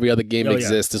forget every other game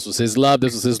exists. This was his love.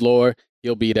 This was his lore.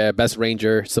 He'll be the best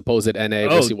Ranger, supposed NA.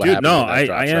 We'll see what happens. No,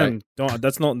 I am. Right?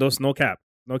 That's no cap.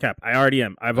 No cap. I already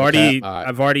am. I've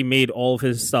already made all of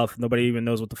his stuff. Nobody even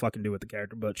knows what to fucking do with the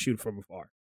character, but shoot from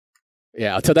afar.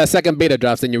 Yeah, until that second beta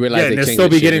drops, then you realize they'll still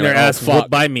be getting their ass whooped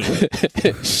by me.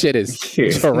 Shit is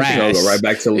trash. Go right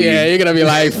back to league. Yeah, you're gonna be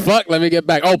like, fuck, let me get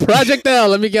back. Oh, Project L,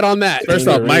 let me get on that. First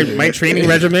off, my training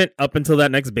regimen up until that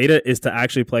next beta is to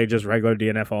actually play just regular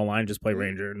DNF online, just play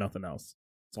Ranger, nothing else.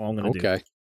 That's all I'm gonna do. Okay.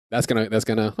 That's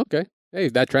gonna okay. Hey,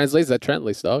 that translates,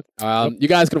 dog. You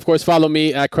guys can, of course, follow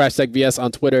me at Crashtag VS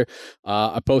on Twitter.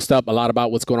 I post up a lot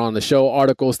about what's going on in the show,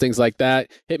 articles, things like that.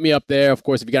 Hit me up there. Of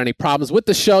course, if you got any problems with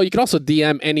the show, you can also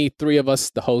DM any three of us,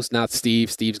 the host, not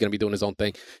Steve. Steve's going to be doing his own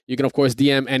thing. You can, of course,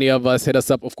 DM any of us. Hit us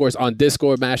up, of course, on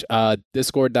Discord,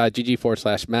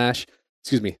 discord.gg/mash.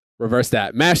 Excuse me. Reverse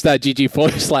that.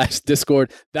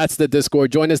 Mash.gg/Discord. That's the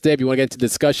Discord. Join us there if you want to get into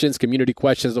discussions, community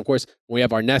questions. Of course, when we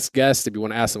have our next guest, if you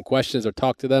want to ask some questions or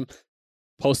talk to them,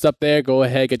 post up there. Go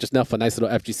ahead, get yourself a nice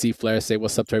little FGC flare. Say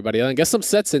what's up to everybody. And get some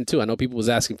sets in too. I know people was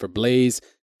asking for Blaze,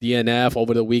 DNF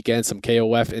over the weekend, some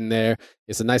KOF in there.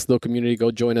 It's a nice little community.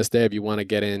 Go join us there if you want to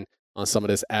get in on some of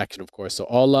this action, of course. So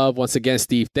all love. Once again,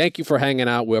 Steve, thank you for hanging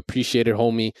out. We appreciate it,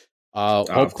 homie.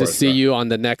 Hope to see you on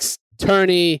the next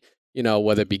tourney. You know,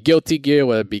 whether it be Guilty Gear,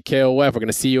 whether it be KOF, we're going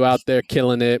to see you out there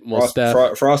killing it.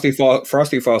 Frosty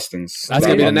Faustings. That's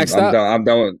going to be the next stop? I'm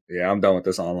done with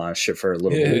this online shit for a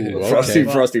little bit. Frosty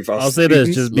Faustings. I'll say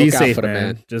this, just be safe,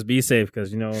 man. Just be safe,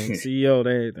 because, you know, CEO,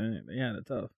 they had it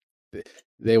tough.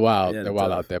 They wild. They're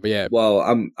wild out there, but yeah. Well,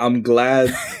 I'm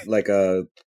glad, like,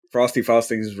 Frosty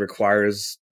Faustings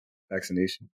requires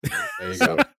vaccination. There you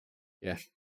go. Yeah.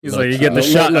 He's like, you get the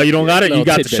shot. No, you don't got it. You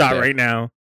got the shot right now.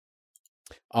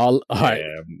 All right.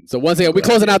 So once again, we're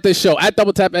closing out this show at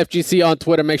Double Tap FGC on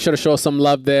Twitter. Make sure to show us some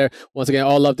love there. Once again,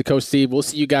 all love to Coach Steve. We'll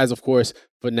see you guys, of course,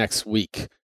 for next week.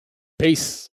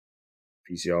 Peace.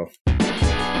 Peace, y'all.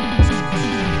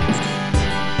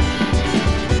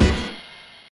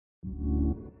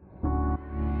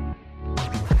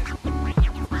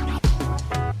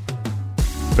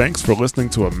 Thanks for listening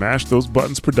to a Mash Those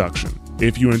Buttons production.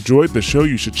 If you enjoyed the show,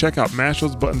 you should check out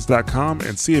mashthosebuttons.com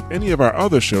and see if any of our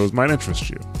other shows might interest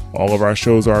you. All of our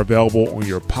shows are available on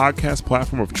your podcast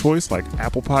platform of choice like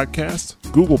Apple Podcasts,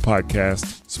 Google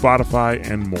Podcasts, Spotify,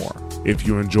 and more. If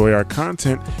you enjoy our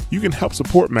content, you can help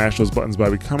support Mash Those Buttons by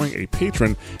becoming a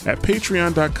patron at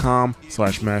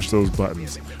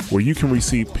patreon.com/mashthosebuttons, where you can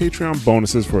receive Patreon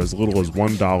bonuses for as little as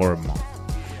 $1 a month.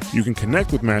 You can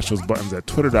connect with Mash Those Buttons at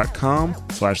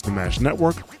twitter.com/The Mash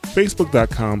Network,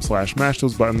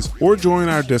 facebook.com/mashthosebuttons, or join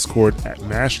our Discord at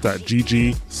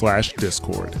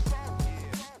mash.gg/discord.